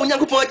wa hwehwe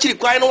onyankopon akiri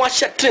kwan no wa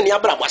hye tren ya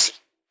brabwase.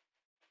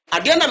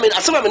 Ade na me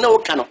asema me na wo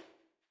ka no.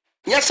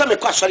 Nya sa me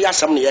kwa sori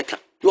asem ne yeka.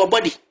 Your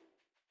body.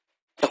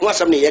 Who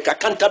asem ne yeka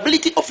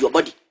accountability of your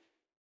body.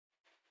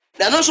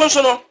 Na no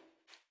so no.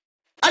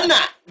 Ana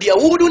dia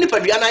wudu ni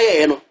padua na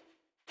ye no.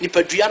 Ni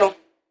padua no.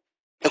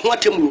 Who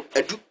atemu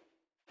adu.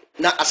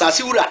 Na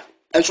asase wura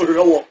enso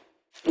hwewo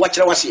wa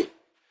kire wase.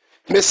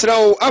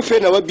 Mesrawo afe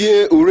na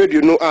wabie o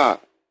radio no a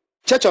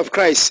Church of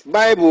Christ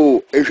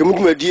Bible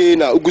ehwemudumadi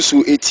na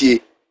ogusu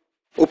etie.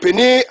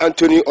 Openi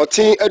Anthony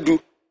Oteng adu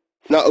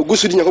na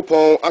ogusu di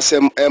Nyankopon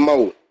asem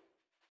emawo.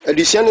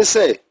 Edition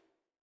say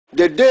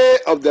the day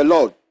of the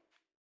Lord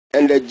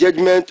and the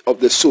judgment of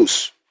the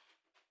souls.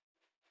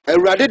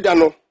 Erade da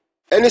no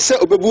ene se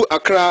obebu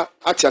akra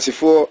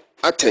atiasefo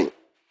Oteng.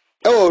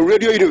 Ewo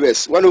Radio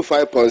Universe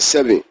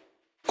 105.7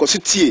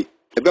 kositie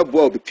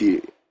ebebo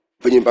obipi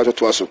benyimba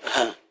to aso.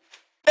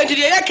 Enti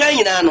de yaka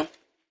nyina no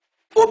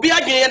obi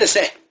adwene ne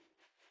se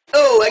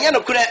anya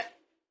no kure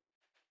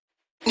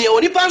ne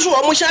onipa nso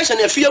o mo hyanhya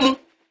na afia mu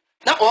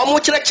na o mo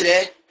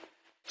kyerɛkyerɛ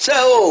se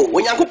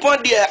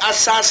onyankopɔn de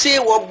asase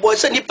wo bɔ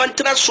se nipa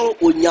ntra so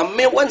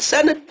onyame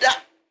wansa ne da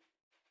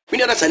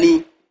mini na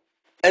sani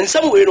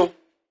ensam we no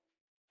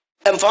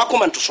emfa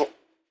komento so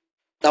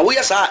na wo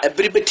yesa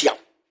ebere betia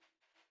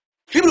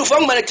Hebrew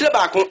fam ma ne kyerɛ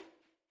baako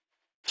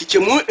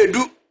kikyemu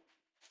edu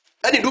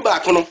ani du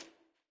baako no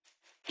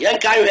yen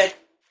kan hwɛ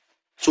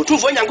so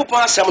tumfo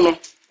nyankopɔn asɛm no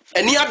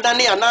ani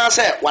adane ana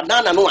sɛ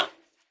wadana no a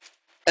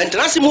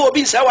entrance mu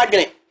obi nsa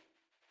wadwene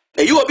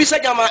na yi obi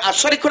sɛ jama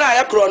asɔre kora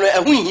ya kro no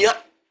ɛho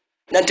hia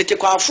na ntete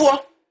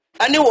kwaafo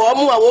ane wo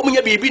mu a wo mu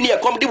nya bibi ne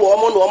ekom de wo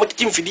mu no wo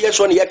tete mfidie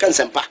so ne yɛ kan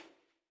sempa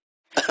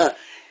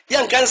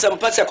yɛn kan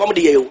sempa sɛ kom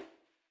de yɛyo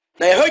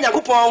na yɛhɔ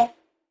nyankopɔn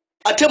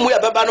atemu ya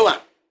baba no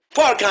a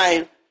Paul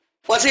kan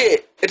was say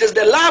it is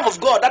the love of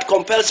God that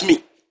compels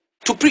me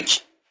to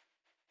preach.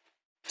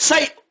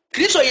 Say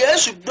Kristo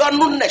Yesu do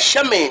no na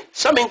hyeme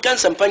samen kan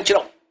sempa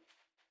nkyerɛw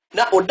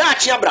na oda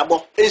akye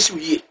abrabɔ ensi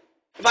wie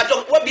but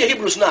what be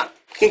Hebrews na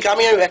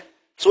kinkame yɛ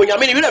so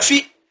nyame ne wira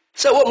fi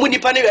sɛ wo mu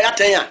nipa ne yɛ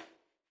aten a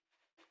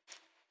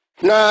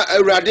na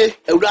awurade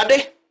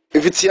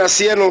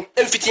mfitiase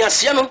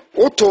no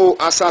woto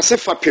asase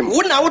fapem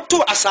wo na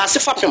woto asase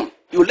fapem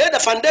you lay the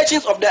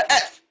foundations of the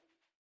earth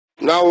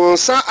na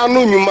wonsa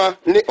anu nyuma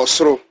ne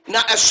osoro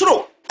na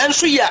esoro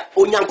enso ya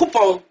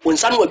onyankopɔn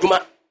wonsa no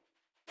adwuma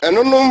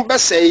enonum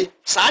besɛi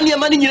saa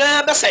nneɛma ne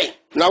nyinaa bɛsɛi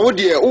na wo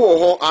de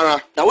wo hɔ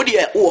ara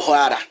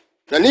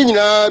na ne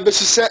nyinaa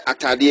besu sɛ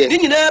atade ne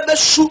nyinaa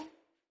besu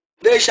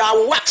they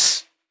shall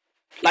wax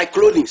like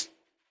clothing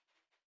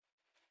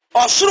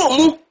osoro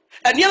mu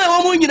nneɛma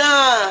wo mu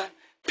nyinaa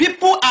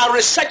people are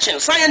researching,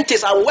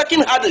 scientists are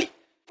working hardly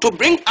to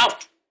bring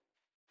out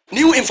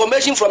new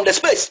information from the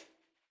space.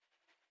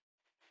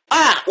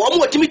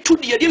 Womu watimi tu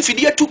di yedi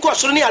mfidie tu kwa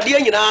suru ni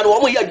adiye nyina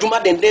womu ya juma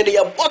dendende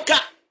ya boka.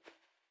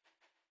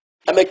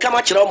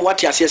 Amekama chira womu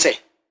wati asese.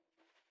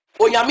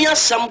 Onyame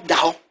asam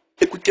daho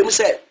ekutemu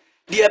se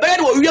di ebe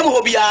de wo wiem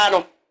ho bia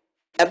no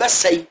ebe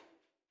sei.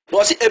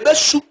 No se ebe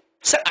su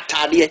se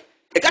atade.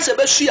 Eka se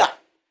ebe su ya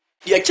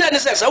di ekire ne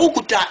se sa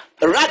wukuta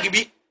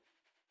ragbi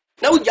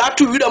na wugya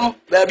to wiram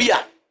ba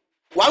bia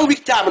 1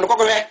 week time no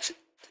kokore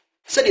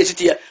se de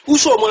sitie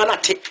uso mu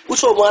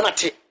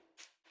anate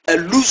a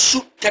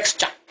loose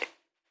texture.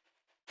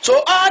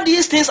 So all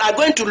these things are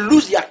going to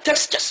lose their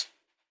textures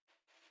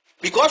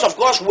because of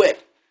God's word.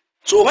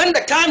 So when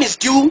the time is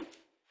due,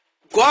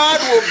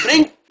 God will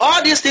bring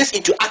all these things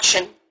into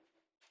action,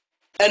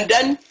 and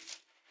then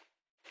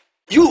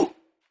you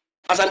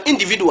as an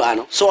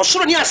individual, so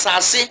sure ni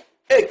asase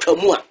e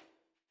twamu a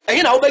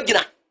ehe na wo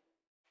bagina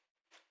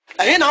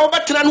ehe na wo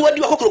batena no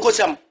wadi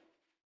wakokrokosam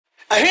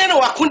ehe na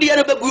wakonde ya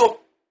no baguo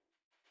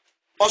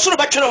osoro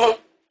batwene ho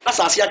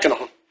asase atwene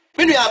ho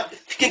menu ya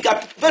kinka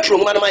petro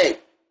ngoma na maye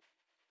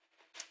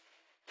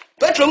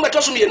petro ngoma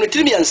to so no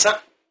tirimi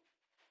ansa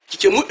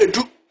kikemu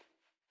edu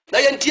na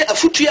yentie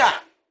afutu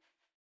a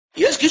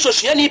Yes, Christo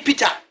Shiani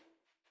Peter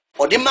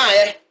or the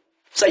Maya,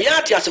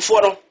 Sayati as a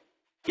forum,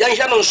 Yan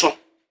Shannon.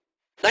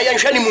 Now Yan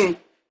Shanimu,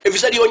 if you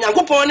said you're young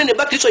upon in the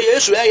back, so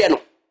yes, Rayano,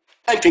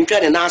 and Twin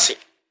and Nancy.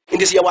 In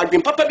this year, I've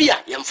been Papa Bia,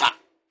 Yamfa.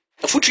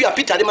 A footry of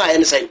Peter, the Maya,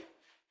 and say.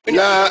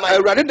 Na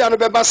awurade da no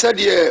bɛba sɛ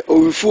deɛ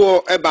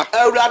owifuo ɛba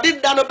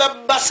awurade da no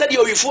bɛba sɛ deɛ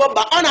owifuo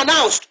ba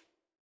unannounced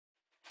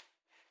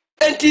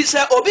enti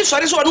sɛ obi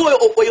sɔre sɛ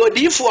ɔno ɔyɛ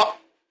odiyifoɔ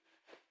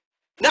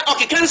na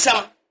ɔkeka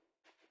nsɛm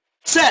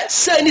sɛ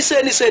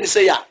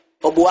sɛ ya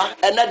ɔboa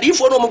ɛna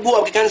diyifoɔ no ɔmo gu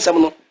ɔkeka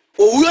nsɛm no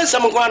owuo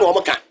nsɛm nko na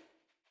ɔmo ka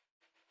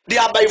de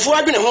abayifoɔ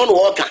adwene ho na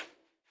wɔka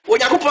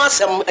onyankopɔn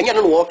asɛm ɛnyɛ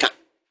no na wɔka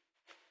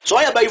so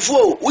ɔyɛ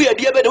abayifoɔ woyɛ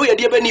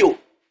die bɛni o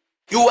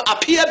you will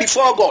appear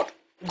before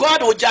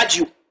God will judge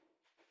you.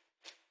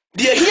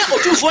 Deɛ hia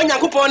otumfoɔ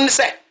nyankopɔn ne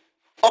sɛ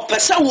ɔpɛ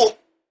sɛ wo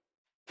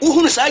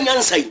wohunu saa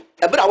nyansa yi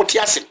ɛbɛrɛ a wote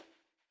ase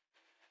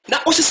na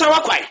wosesa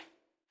wakwae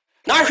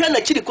na ahwɛ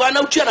n'akyiri kwa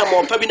na wotua na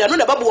mmɔmpa bi na ɛno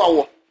na ɛbɛboa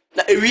wo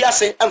na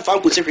ewiase ɛmfa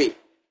nkosi hwee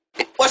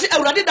wɔse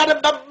awurade da no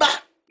bɛba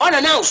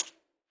unannounced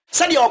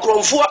sɛdeɛ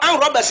ɔkorɔmfoɔ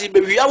anrɔbɛse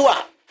bɛwia wo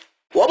a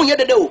wɔn nyɛ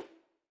dede o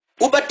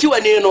wobɛte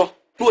w'ani no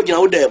na wɔgyina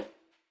wo dam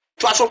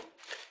toa so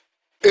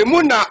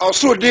emu na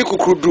ɔsoro de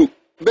kukurudu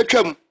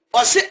bɛtwam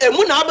ɔse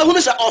emu na wobɛhunu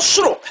sɛ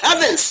ɔsoro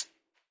heavens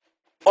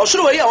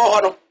ɔsoro wɔ yi a wɔ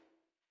hɔ no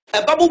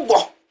ɛba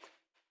bobɔ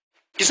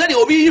te sɛ deɛ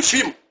obi yi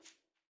film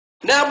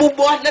na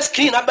bobɔ na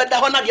screen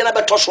abɛda hɔ na deɛ na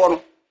bɛtɔ soɔ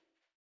no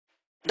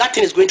that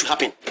thing is going to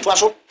happen toa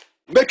so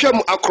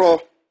bɛtwam akorɔ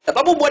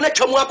ɛba bobɔ na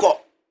twa mu akɔ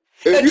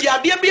enti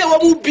adeɛ bi a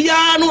wɔ mu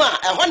biara no a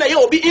ɛhɔ na yɛ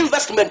obi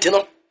investment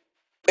no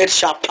it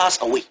shall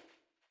pass away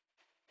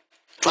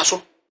toa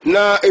so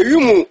na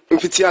ewimu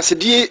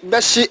mfitiasedie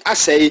bɛhye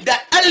asɛe the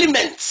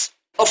elements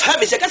of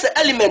heaven yɛka sɛ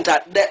element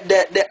a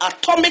the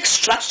atomic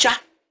structure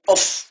of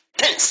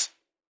things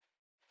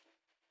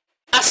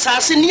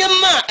asase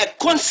nneɛma a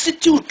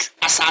constitute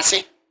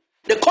asase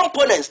the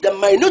components the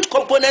minute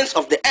components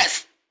of the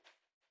earth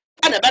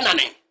ana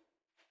bɛnane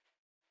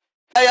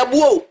ɛyɛ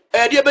buo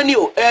ɛyɛ deɛ bɛni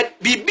o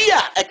biribi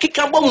a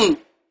ɛkeka bɔ mu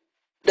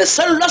the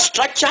cellular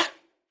structure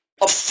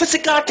of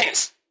physical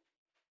things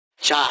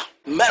shall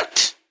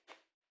melt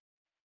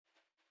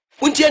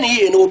wuntie ne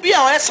yie no obi a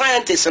ɔyɛ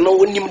scientist no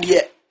wonim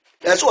deɛ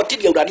ɛsɛ ɔte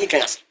deɛ awurade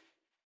kan ase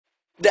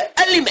the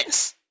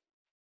elements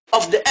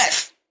of the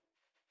earth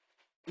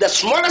the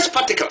smallest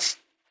particles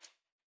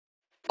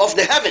of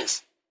the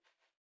heavens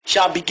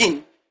shall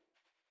begin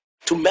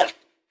to melt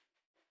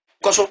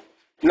because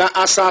na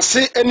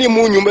asase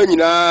animu nnwuma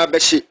nyinaa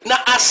bɛhye na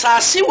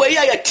asase wei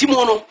a yɛti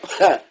mu no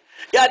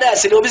yɛada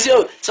ase na obi sɛ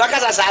sɛ ɔka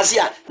sɛ asase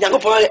a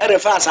nyankopɔn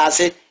ɛrefa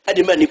asase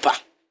ɛde ma nipa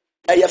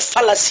ɛyɛ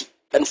fallacy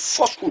and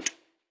falsehood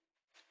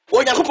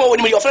onyankopɔn wɔ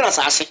nim deɛ ɔfrɛ no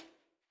asase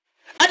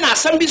ɛna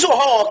asɛm bi so wɔ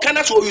hɔ ɔka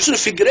na so ɔyusu no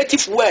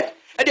figurative word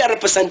ɛde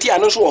represent a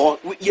no nso wɔ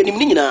hɔ yɛnim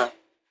ne nyinaa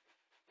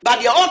but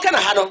deɛ ɔka na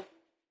ha no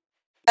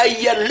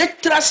ɛyɛ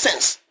literal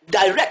sense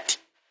direct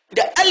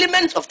the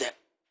elements of the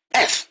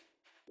earth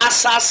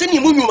asase ne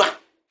mu nnwuma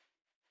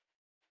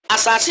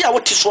asase a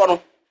wote soɔ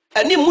no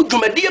ɛne mu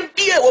dwumadeɛ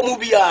bia wɔ mu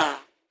biara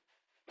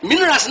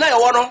minerals na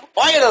yɛwɔ no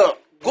oil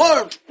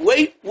gold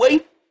wei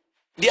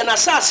deɛ na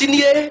asase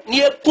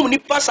nie kum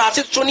nipa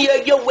asase so ne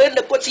yɛ wei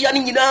na kɔtia ne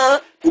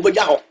nyinaa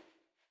wobɛgya hɔ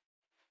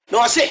na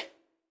ɔse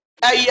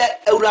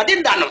ɛyɛ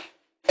awurade da no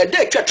ɛda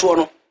atwa toɔ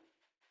no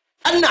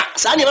ɛna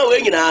saa nneɛma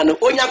wei nyinaa no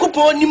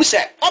onyankopɔn nim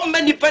sɛ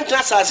ɔmma nipa ntena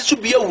asase so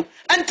biawu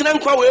ɛntena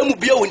nkwa wei mu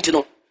biawu nti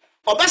no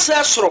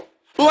ɔbɛsɛ soro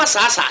na wasa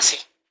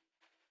asase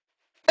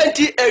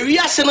enti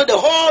ewiase no the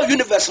whole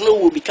universe no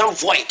will become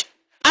void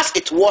as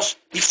it was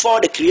before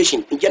the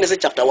creation in Genesis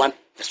chapter 1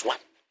 verse 1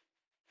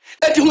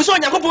 enti hu sɛ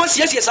onyankopɔn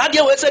siesie saa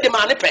deɛ wei sɛ de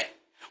maa ne pɛ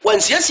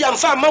wansiesie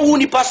amfa ama wo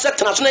nipa sɛ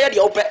tena so na yɛ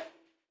deɛ wopɛ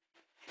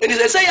enti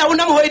sɛ yɛ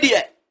wonam hɔ yi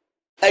deɛ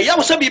ɛyɛ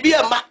wo sɛ biribi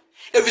ɛma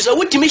ɛfiri sɛ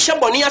wotumi hyɛ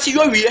bɔne ase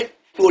yɛwie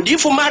na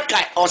odiyifo Marka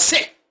ɔse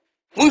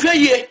monhwɛ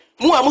yie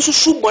mu a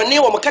mosusu bɔne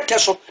wɔ mo kɛtɛ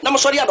so na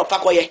mosɔre adɔpa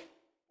kɔyɛ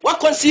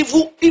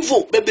wakɔnceive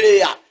evil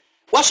bebree a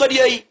wasɔre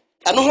yi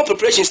ɛno ho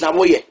preparations na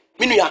woyɛ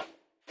menua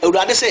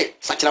awurade sɛ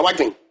sakyera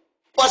wadwen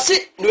ɔse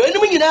na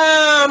ɛnum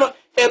nyinaa no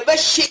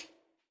ɛbɛhye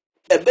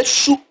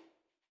ɛbɛsu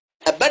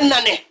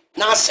ɛbɛnane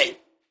na asɛe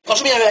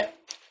kɔso meyɛhwɛ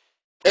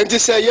enti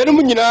sɛ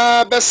yɛnum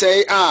nyinaa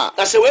bɛsɛe a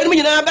na sɛ wɔnum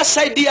nyinaa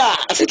bɛsɛe di a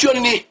asetuo no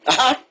ni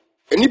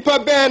nipa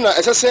bɛɛ na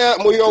ɛsɛ sɛ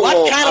moyɛ wɔ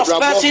what kind of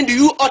person do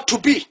you ought to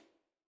be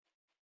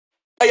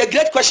a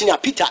great question ya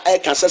Peter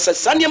can say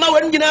saa nneɛma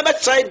wɔn nyinaa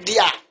bɛsɛe di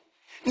a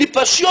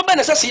nipa suo bɛ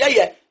na sɛ sɛ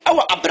yɛyɛ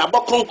ɛwɔ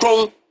abrabɔ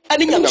kronkron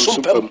ɛne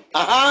nyamesom pam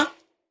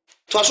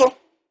toa so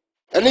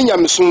ɛne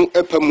nyamesom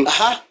ɛpa mu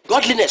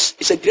godliness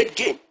is a great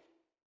gain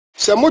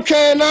sɛ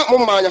motwɛn na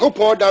moma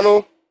Nyankopɔn da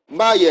no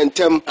baa yɛn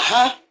ntam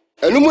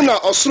ɛno mu na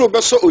ɔsoro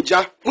bɛsɔ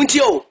ogya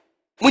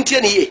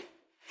muntie ne yie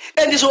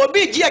ɛnti sɛ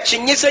obi gye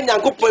akyinye sɛ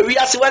Nyankopɔn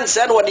wiase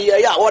wansɛ no wɔde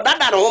yɛyɛ a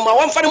wɔdada no ho ma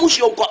wɔmfa no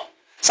musuo nkɔ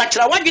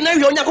sakyera wadwene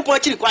ahwɛ Onyankopɔn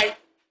akyiri kwae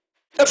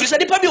ɛfiri sɛ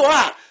nipa bi wɔ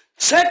hɔ a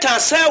Satan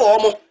sɛ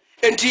wɔ mo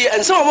enti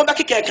ɛnsɛ wɔ mo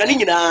bɛkeka ɛka ne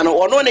nyinaa no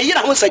ɔno ne yera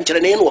ho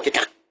nsɛnkyerɛnee no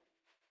wɔkeka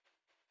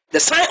the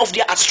sign of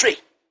their astray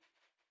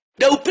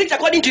they will preach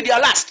according to their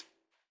lust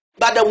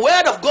But the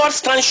word of God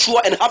stands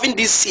sure and having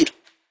this seal,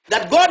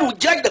 that God will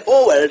judge the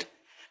whole world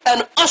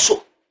and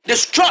also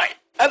destroy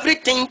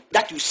everything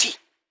that you see.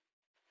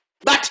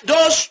 But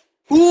those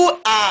who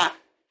are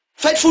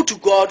faithful to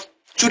God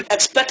should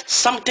expect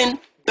something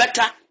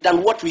better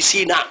than what we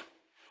see now.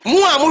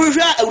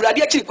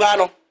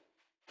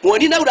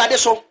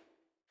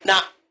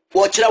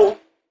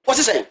 What's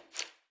he saying?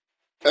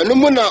 ɛno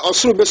mu na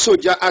ɔsoro bɛsɔ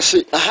gya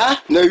ahye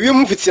na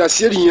wiem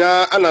fitiaseɛ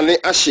nyinaa anane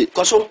ahye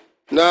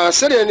na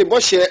sɛdeɛ ne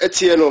bɔhyɛ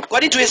atie no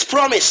according to his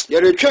promise,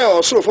 yɛretwɛn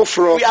ɔsoro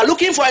foforɔ we are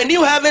looking for a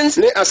new heavens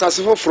ne asase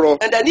foforɔ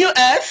and a new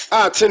earth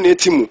a tenee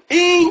ti mu.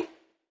 in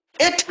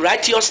it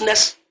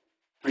righteousness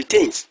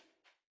retains.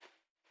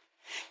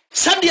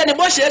 Sɛdeɛ ne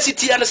bɔhyɛ asi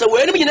tie no sɛ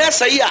wɔanim nyinaa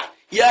sɛe a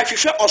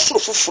yɛahwehwɛ ɔsoro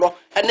foforɔ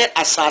ne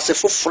asase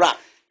foforɔ a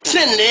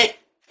tenee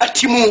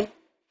ati mu.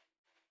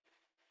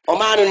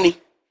 Ɔmaa no ni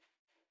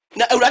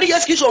na awurade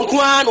Yesu Kristo nko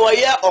ara na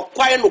ɔyɛ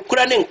ɔkwan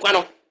nokora ne nkwa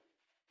no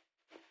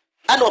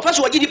ana ɔpɛ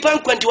sɛ ɔgye nipa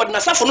nkwa nti wɔde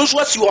n'asafo no nso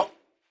asi hɔ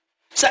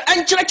sɛ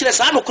ɛnkyerɛkyerɛ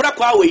saa nokora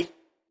kwa wei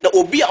na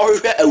obi a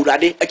ɔhwehwɛ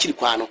awurade akyiri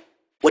kwa no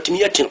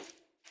wɔtumi ati no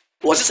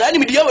wɔse saa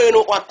nimdeɛ wei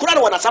no wakora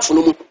no wɔ n'asafo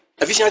no mu.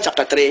 Ephesians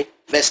chapter 3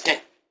 verse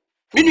 10.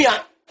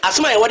 Minua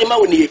asɛm a yɛwɔde ma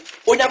wo nie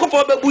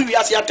Onyankopɔn bɛbu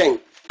wiase atɛn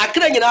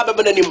akra nyinaa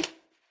bɛbɛ n'anim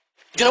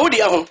dwene wo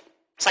deɛ ho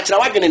sakyera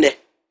w'adwene nɛ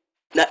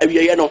na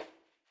awieɛ no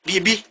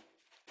biribi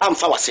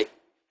amfa wase.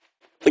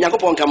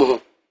 Onyankopɔn ka mo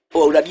ho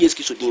ɔwɔ awurade Yesu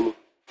Kristo din mu.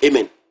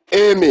 Amen.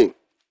 Amen.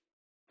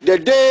 The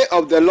day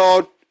of the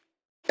Lord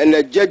and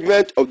the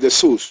judgment of the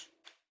souls.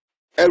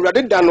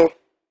 Awurade da no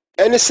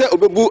ɛne sɛ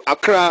ɔbɛbu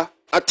akra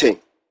atɛn.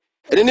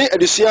 Ɛne ne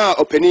adesua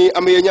a ɔpani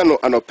amayɛnya no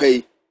anɔpa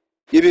yi.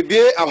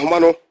 Yɛbibie ahoma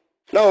no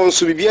na wɔn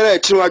nso bibiara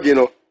ɛkyerɛ wadwe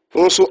no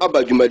wɔn nso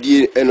aba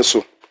dwumadie ɛno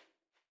so.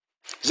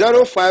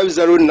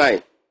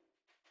 0509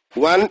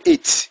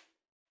 18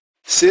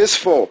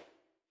 64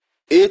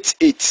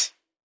 88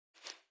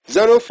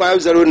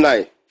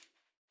 0509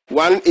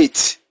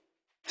 18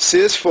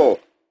 64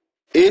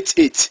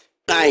 88.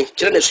 Nine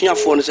kyerɛ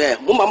n'asuafoɔ no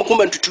sɛ mo ma mo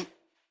koma ntutu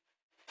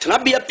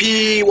tenabea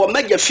pii wɔ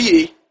magya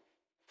fie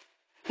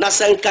na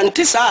sɛ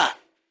nkante saa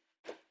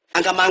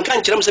anka manka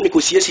nkyerɛ m sɛ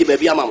mekɔsiesie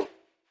baabi ama mo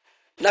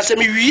na sɛ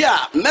mewie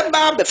a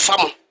mɛba bɛfa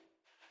mo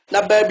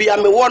na baabi a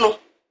mewɔ no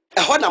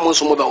ɛhɔ na mo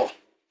nso mobɛwɔ.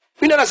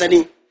 Mina na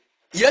sɛne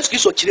Yesu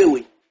Kristo kyerɛ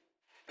wei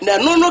na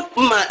ɛno no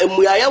ma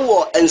mmuaeɛ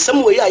wɔ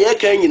nsɛm wei a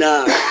yɛka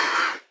nyinaa.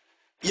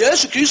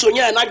 Yesu Kristo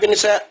nyɛ n'adwene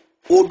sɛ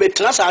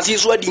ɔbɛtena asase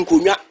so adi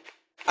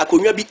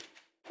akonnwa bi.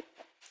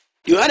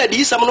 Yohana di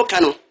sɛm no ka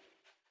no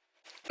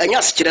ɛnyɛ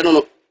asekyerɛ no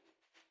no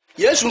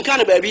Yesu nka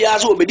no baabi a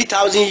sɛ ɔbɛdi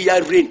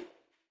 1,000-year reign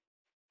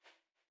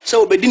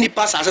sɛ ɔbɛdi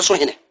nipa asase so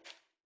hene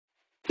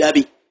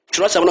daabi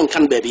twerɛsɛm no nka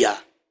no baabi a.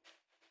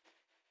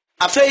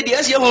 Afei deɛ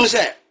ɛsɛ yɛhu no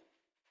sɛ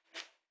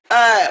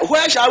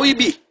where shall we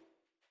be?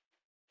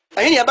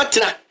 Ɛhe ne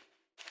yɛbɛtena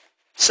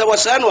sɛ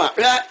wɔsɛe no a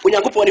hwɛ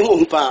Onyankopɔn ne ho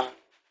ɔhu paa.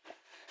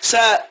 Sɛ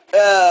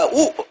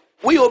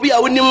woyɛ obi a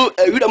wonim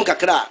wiram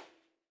kakra a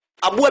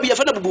aboa bi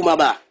yɛfɛ no bubu ma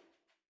ba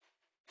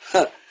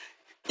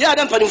yɛ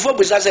ada mpanimfoɔ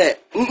busa sɛ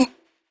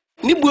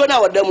ne buo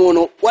no a wɔda mu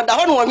no wɔda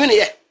hɔ no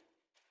wɔnweneyɛ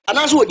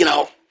anaasɛ wɔgyina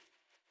hɔ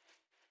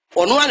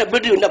ɔno a na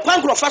bɛdi na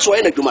kwan korɔ fa so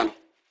ɔyɛ n'adwuma no.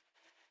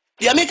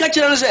 Deɛ meka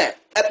kyerɛ no sɛ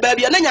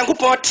baabi a na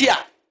Nyankopɔn te a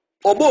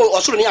ɔbɔ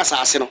ɔsoro ne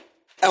asase no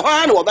ɛhɔ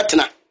ara na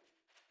wɔbɛtena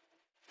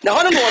na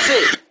hɔ no na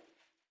wɔse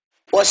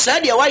ɔsaa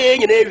deɛ wayɛ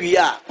nyinaa wie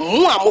a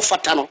mo a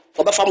mofata no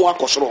ɔbɛfa mo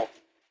akɔ soro hɔ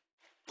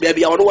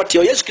baabi a ɔno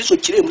wɔte Yesu Kristo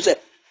kyerɛ mu sɛ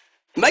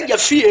magya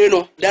fie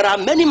no there are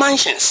many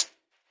mansions.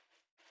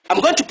 I'm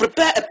going to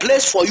prepare a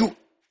place for you.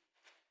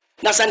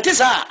 Na sante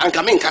saa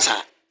anka menka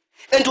saa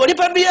enti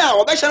onipa bi a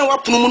ɔbɛhyɛ no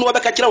wapono mu no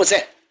wɔbɛka kyerɛ wo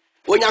sɛ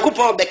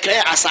Onyankopɔn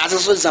bɛkrɛ asase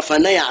so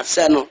zafanaya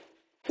asɛ no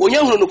onya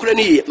hunu nokura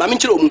ne yie ma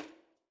menkyerɛ mu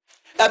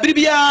abiri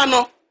biara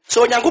no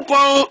sɛ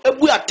Onyankopɔn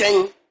ebu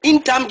atɛn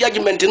in time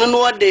judgment no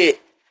no de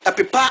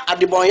apepa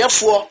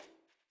adebɔnyɛfoɔ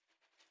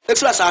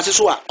efiri asase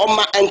so a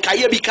ɔma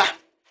nkaeɛ bi ka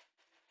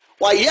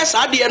wɔyɛ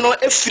saa deɛ no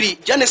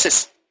efiri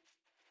Genesis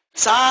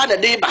saa na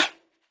de ba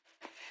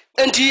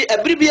enti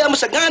abiri biara mo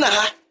sɛ Ghana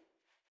ha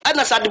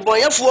ana sa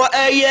adebɔnyɛfoɔ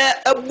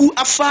ɛyɛ abu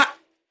afa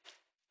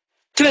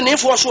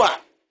trenefoɔ so a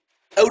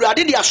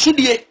awurade de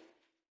asodie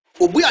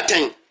obu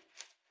atɛn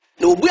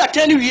na obu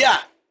atɛn no wie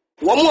a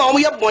wɔn a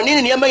wɔn yɛ bɔne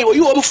ne nneɛma yi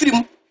wɔyi wɔn firi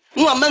mu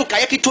no ama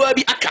nkaeɛ ketewa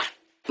bi aka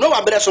na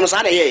wɔabrɛ so no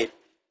saa na yɛyɛ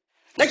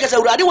na kyerɛ sɛ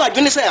awurade wɔ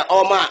adwene sɛ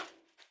ɔma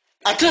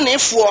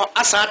atrenefoɔ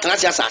asa atena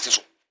ase asase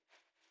so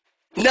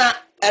na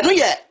ɛno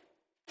yɛ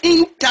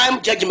in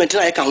time judgment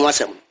na yɛka ho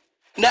asɛm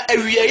na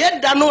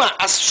awieɛ da no a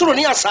asoro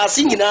ne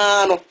asase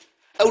nyinaa no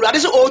awurade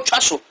sɛ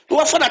ɔretwa so na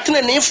wɔfa na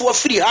atrenefoɔ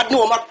firi ha ne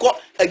wɔn akɔ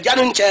agya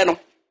no nkyɛn no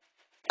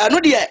ɛno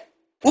deɛ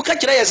woka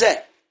kyerɛ yɛ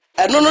sɛ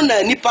ɛno no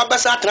na nipa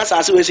bɛsa atena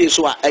asase wei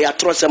so a ɛyɛ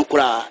atorɔsɛm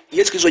koraa.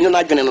 Yesu Kristo nyɛ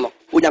n'adwene no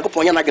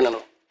Onyankopɔn nyɛ n'adwene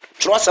no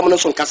torɔsɛm no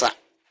so nkasa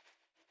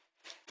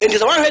enti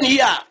sɛ woahwɛ ne yi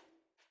a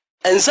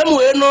nsɛm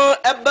wei no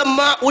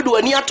ɛbɛma wode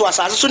w'ani ato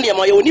asase so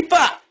nneɛma yɛ onipa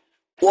a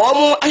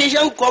wɔn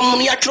ahyehyɛ nkɔm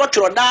ne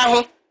yɛatwerɛtwerɛ daa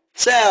ho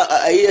sɛ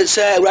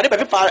awurade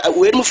bɛpepa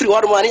wei no firi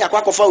hɔ nom a ne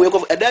yɛakɔ akɔfa wei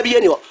kɔfa ɛda bi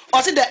yɛ ni hɔ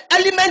ɔse the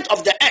element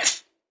of the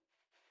earth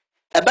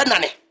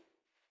ɛbɛnane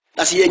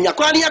as ye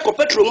nyakwa ni akọ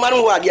petro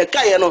mmanụ wa de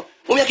kae no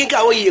mo me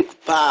kenka wo ye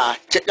pa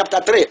chapter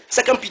 3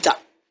 2 Peter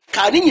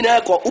ka ni nyina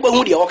akọ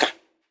ubehu de woka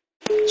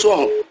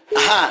so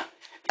aha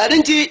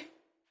adenti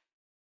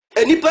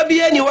enipa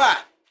bi ani wa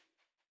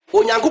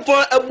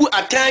onyankopon abu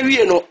atan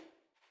wie no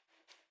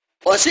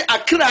o se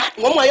akra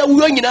wo mo ya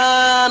wuo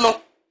nyina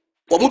no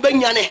wo mo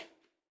banyane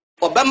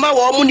obama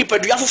wo mo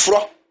nipadua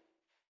foforo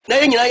na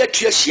ye nyina ya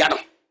tua hia no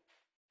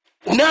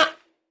na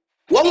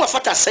wo mo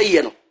fata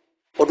seye no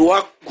odo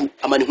wa gu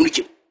amanehunu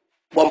kem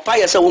bompa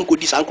ya se won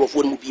kodi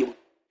sankrofo no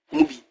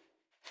mu bi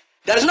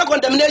there is no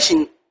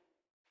condemnation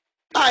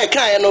I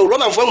can no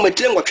Roman from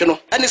material what no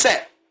and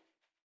say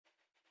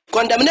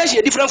condemnation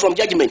is different from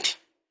judgment.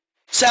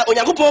 Say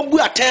onyankopon bu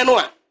aten no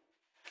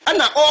a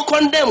na all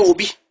condemn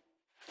obi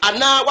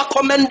ana wa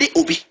commend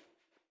obi.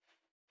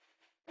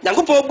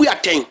 Nyankopon bu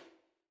aten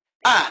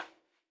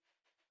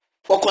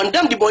o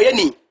condemn the boy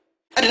ni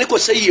ade ne ko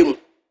say yemu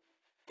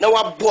na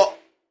wa bo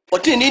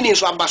otini ni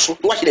so abaso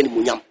wa hye ni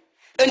munyam.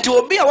 Enti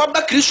obi a wa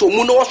ba Kristo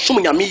mu no som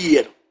nyame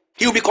yie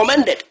he will be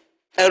commended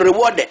and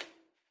rewarded.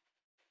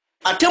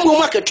 Atemu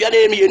mu akatua na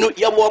emienu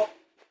ye wo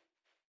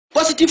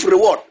positive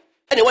reward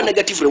and one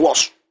negative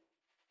rewards.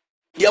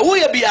 Ye wo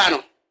ye bia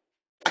no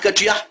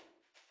akatua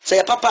say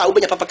ya papa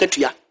obenya papa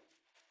katua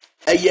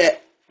eye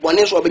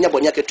bone so obenya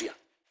bone akatua.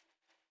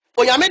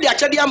 Onyame de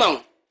akyade ama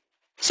wo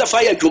se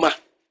fa ya dwuma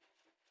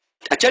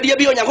akyade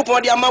bi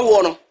onyankopon de ama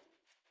wo no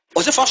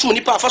o se fa som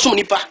nipa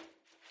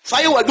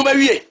fa ye wa dwuma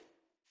wie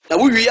na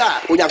wo wie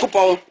a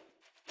onyankopon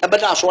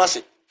ebeda aso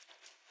ase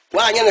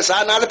wa anya ne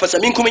saa na ale pasa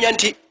minkum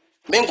nyanti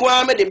menko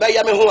a me de ba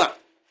ya me ho a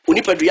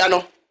onipadua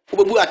no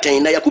obebu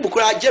aten na Yakubu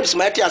kura James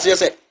ma ate ase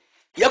se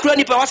yakura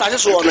nipa wasase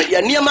so no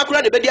ya niam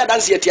kura de bedi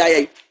adanse ati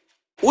ayi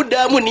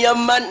woda mu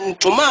niam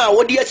ntoma a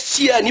wodi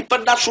asia nipa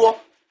da so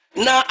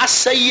na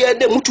asaye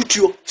de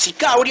mututuo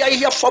sika wodi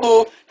ayehia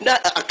fam na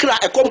akra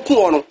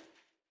ekomku no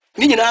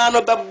ni nyina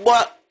no bebo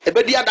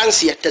ebedi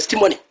adanse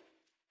testimony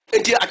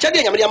enti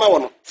akyade nyame ama wo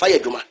no fa ya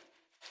dwuma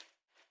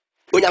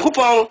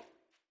onyankopon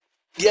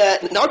dia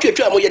na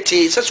otwetwa mo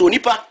yete se so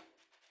nipa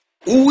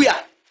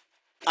wuya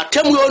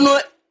atemu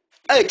no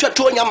etwa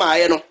to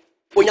nyamaaye no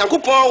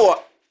onyankopon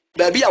wo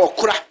baabi a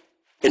wokura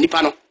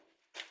nipa no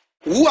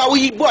wu a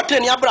wi bo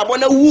atani abrabo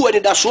na wu ani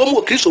da so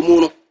mu Kristo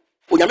mu no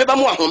onyame ba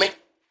mu ahome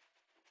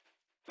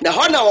na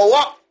ho na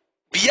wo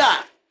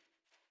bia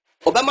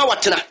obama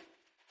watena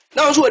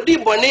na nso odi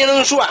bone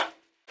no nso a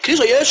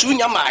Kristo Yesu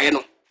nyamaaye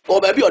no o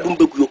baabi odum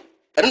beguo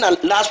eno na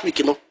last week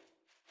no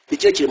e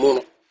chekire mu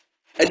no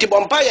enti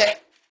bompaye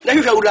na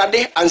hwehwa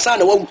urade ansa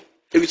na wawu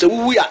ebise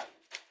wu ya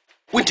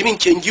wuntimi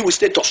change wu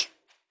status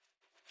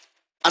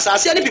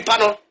asase ani pipa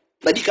no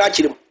madika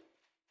akirem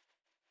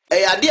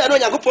ade a no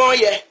nyakopon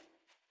ye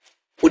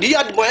odi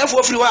adboyefo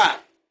ofiri wa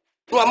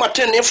no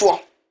amatenefo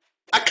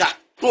aka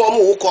no wo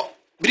mu wukọ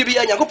biribi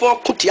ya nyakopon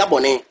kutia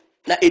bone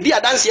na edi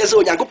adanse ye se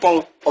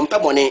nyakopon ompe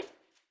bone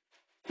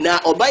na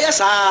obaya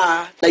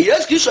saa na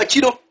Yesu Kristo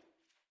akiro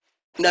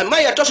na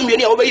maya tosum ye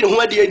ni a obayi ne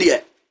ho ade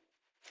ade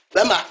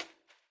bema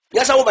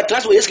nyasa wo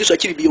batras wo Yesu Kristo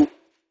akiri bio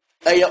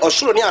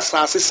osoro ni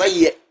asase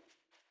saye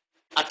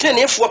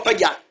atenefo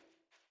pagya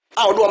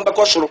a odo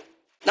mbekọ soro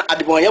na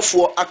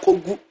adboyefo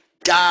akogu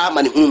da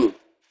manihunu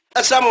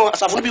asamo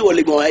asafo bi wo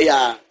legon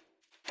ya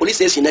police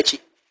station nachi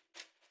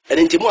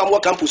edentimu amwo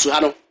campus ha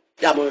no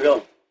ya mo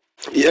hwe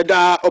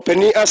yeda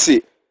openi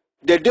ase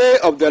the day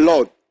of the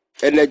Lord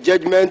and the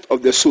judgment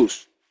of the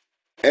souls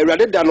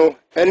erade da no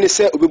eni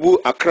se obebu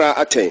akra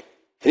aten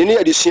ni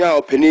adesua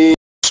openi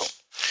so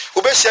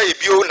obesia ye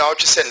bio na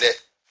otwe sende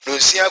no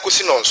nsia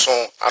kosi no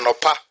nson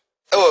anopa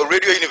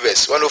radio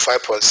universe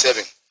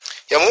 105.7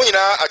 yamu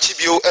nyina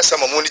achibio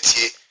esamamu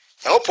nitie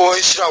yahopo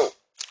nhirawo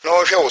na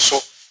ohwe wo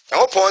so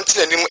yahopo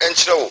ntenanim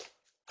enkyerɛwo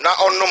na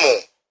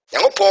onnomo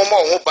yahopo ma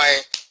wo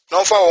ban na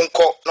onfa wo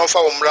nkɔ na onfa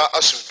wo mra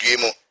asumdue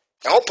mu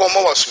yahopo ma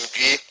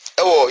wasumdue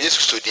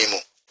Yesu sodin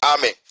mu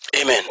amen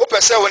amen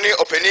opese woni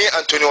openi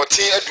Anthony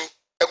Oteng adu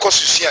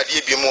ekosusu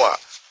ade bi mu a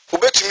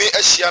obetumi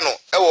ahia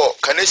no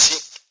Kanesi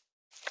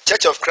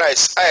Church of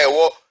Christ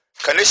a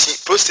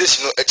Kanesi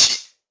Pro-Station no achi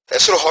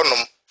esoro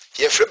honom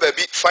yefre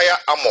baabi fire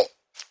amo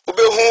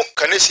obehu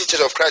Kanesi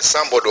Church of Christ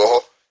sambodo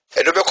ho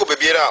edobeko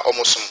bebiera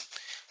omosom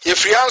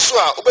yefri anso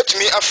a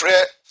obetumi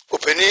afre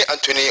openi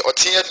Anthony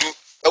Oteng adu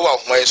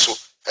ahoma so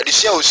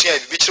adesua osua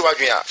bibi kire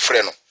wadwen a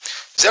frɛ no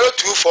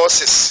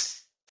 0246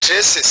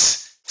 36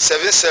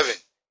 77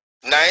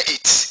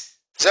 98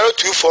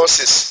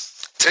 0246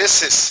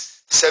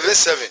 36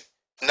 77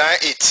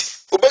 98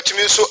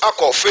 obetumi so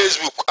akọ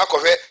Facebook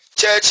akọhwe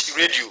Church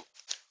Radio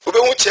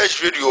obehu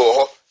Church Radio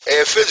ho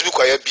Facebook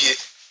ayabie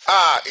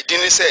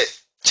idin say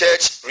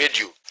Church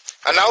Radio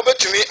ana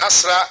obetumi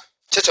asra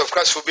Church of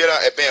Christ for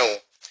biara eben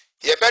wo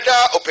ye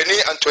beda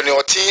openi Anthony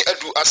Oteng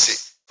adu ase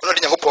ono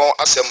de nyakopon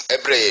asem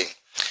ebreye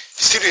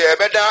studio ye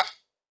beda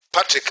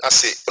Patrick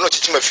ase ono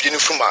chichima fie ni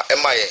fuma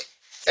emaye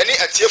eni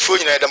atiefo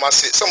nyina edam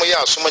ase samo ye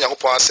aso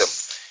nyakopon asem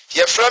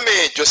ye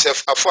frame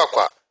Joseph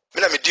Afuakwa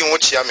me na me din wo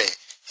chia me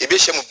ye be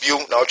hye mu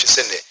bio na wo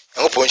twesene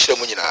nyakopon hyira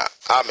mu nyina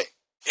amen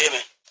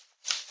amen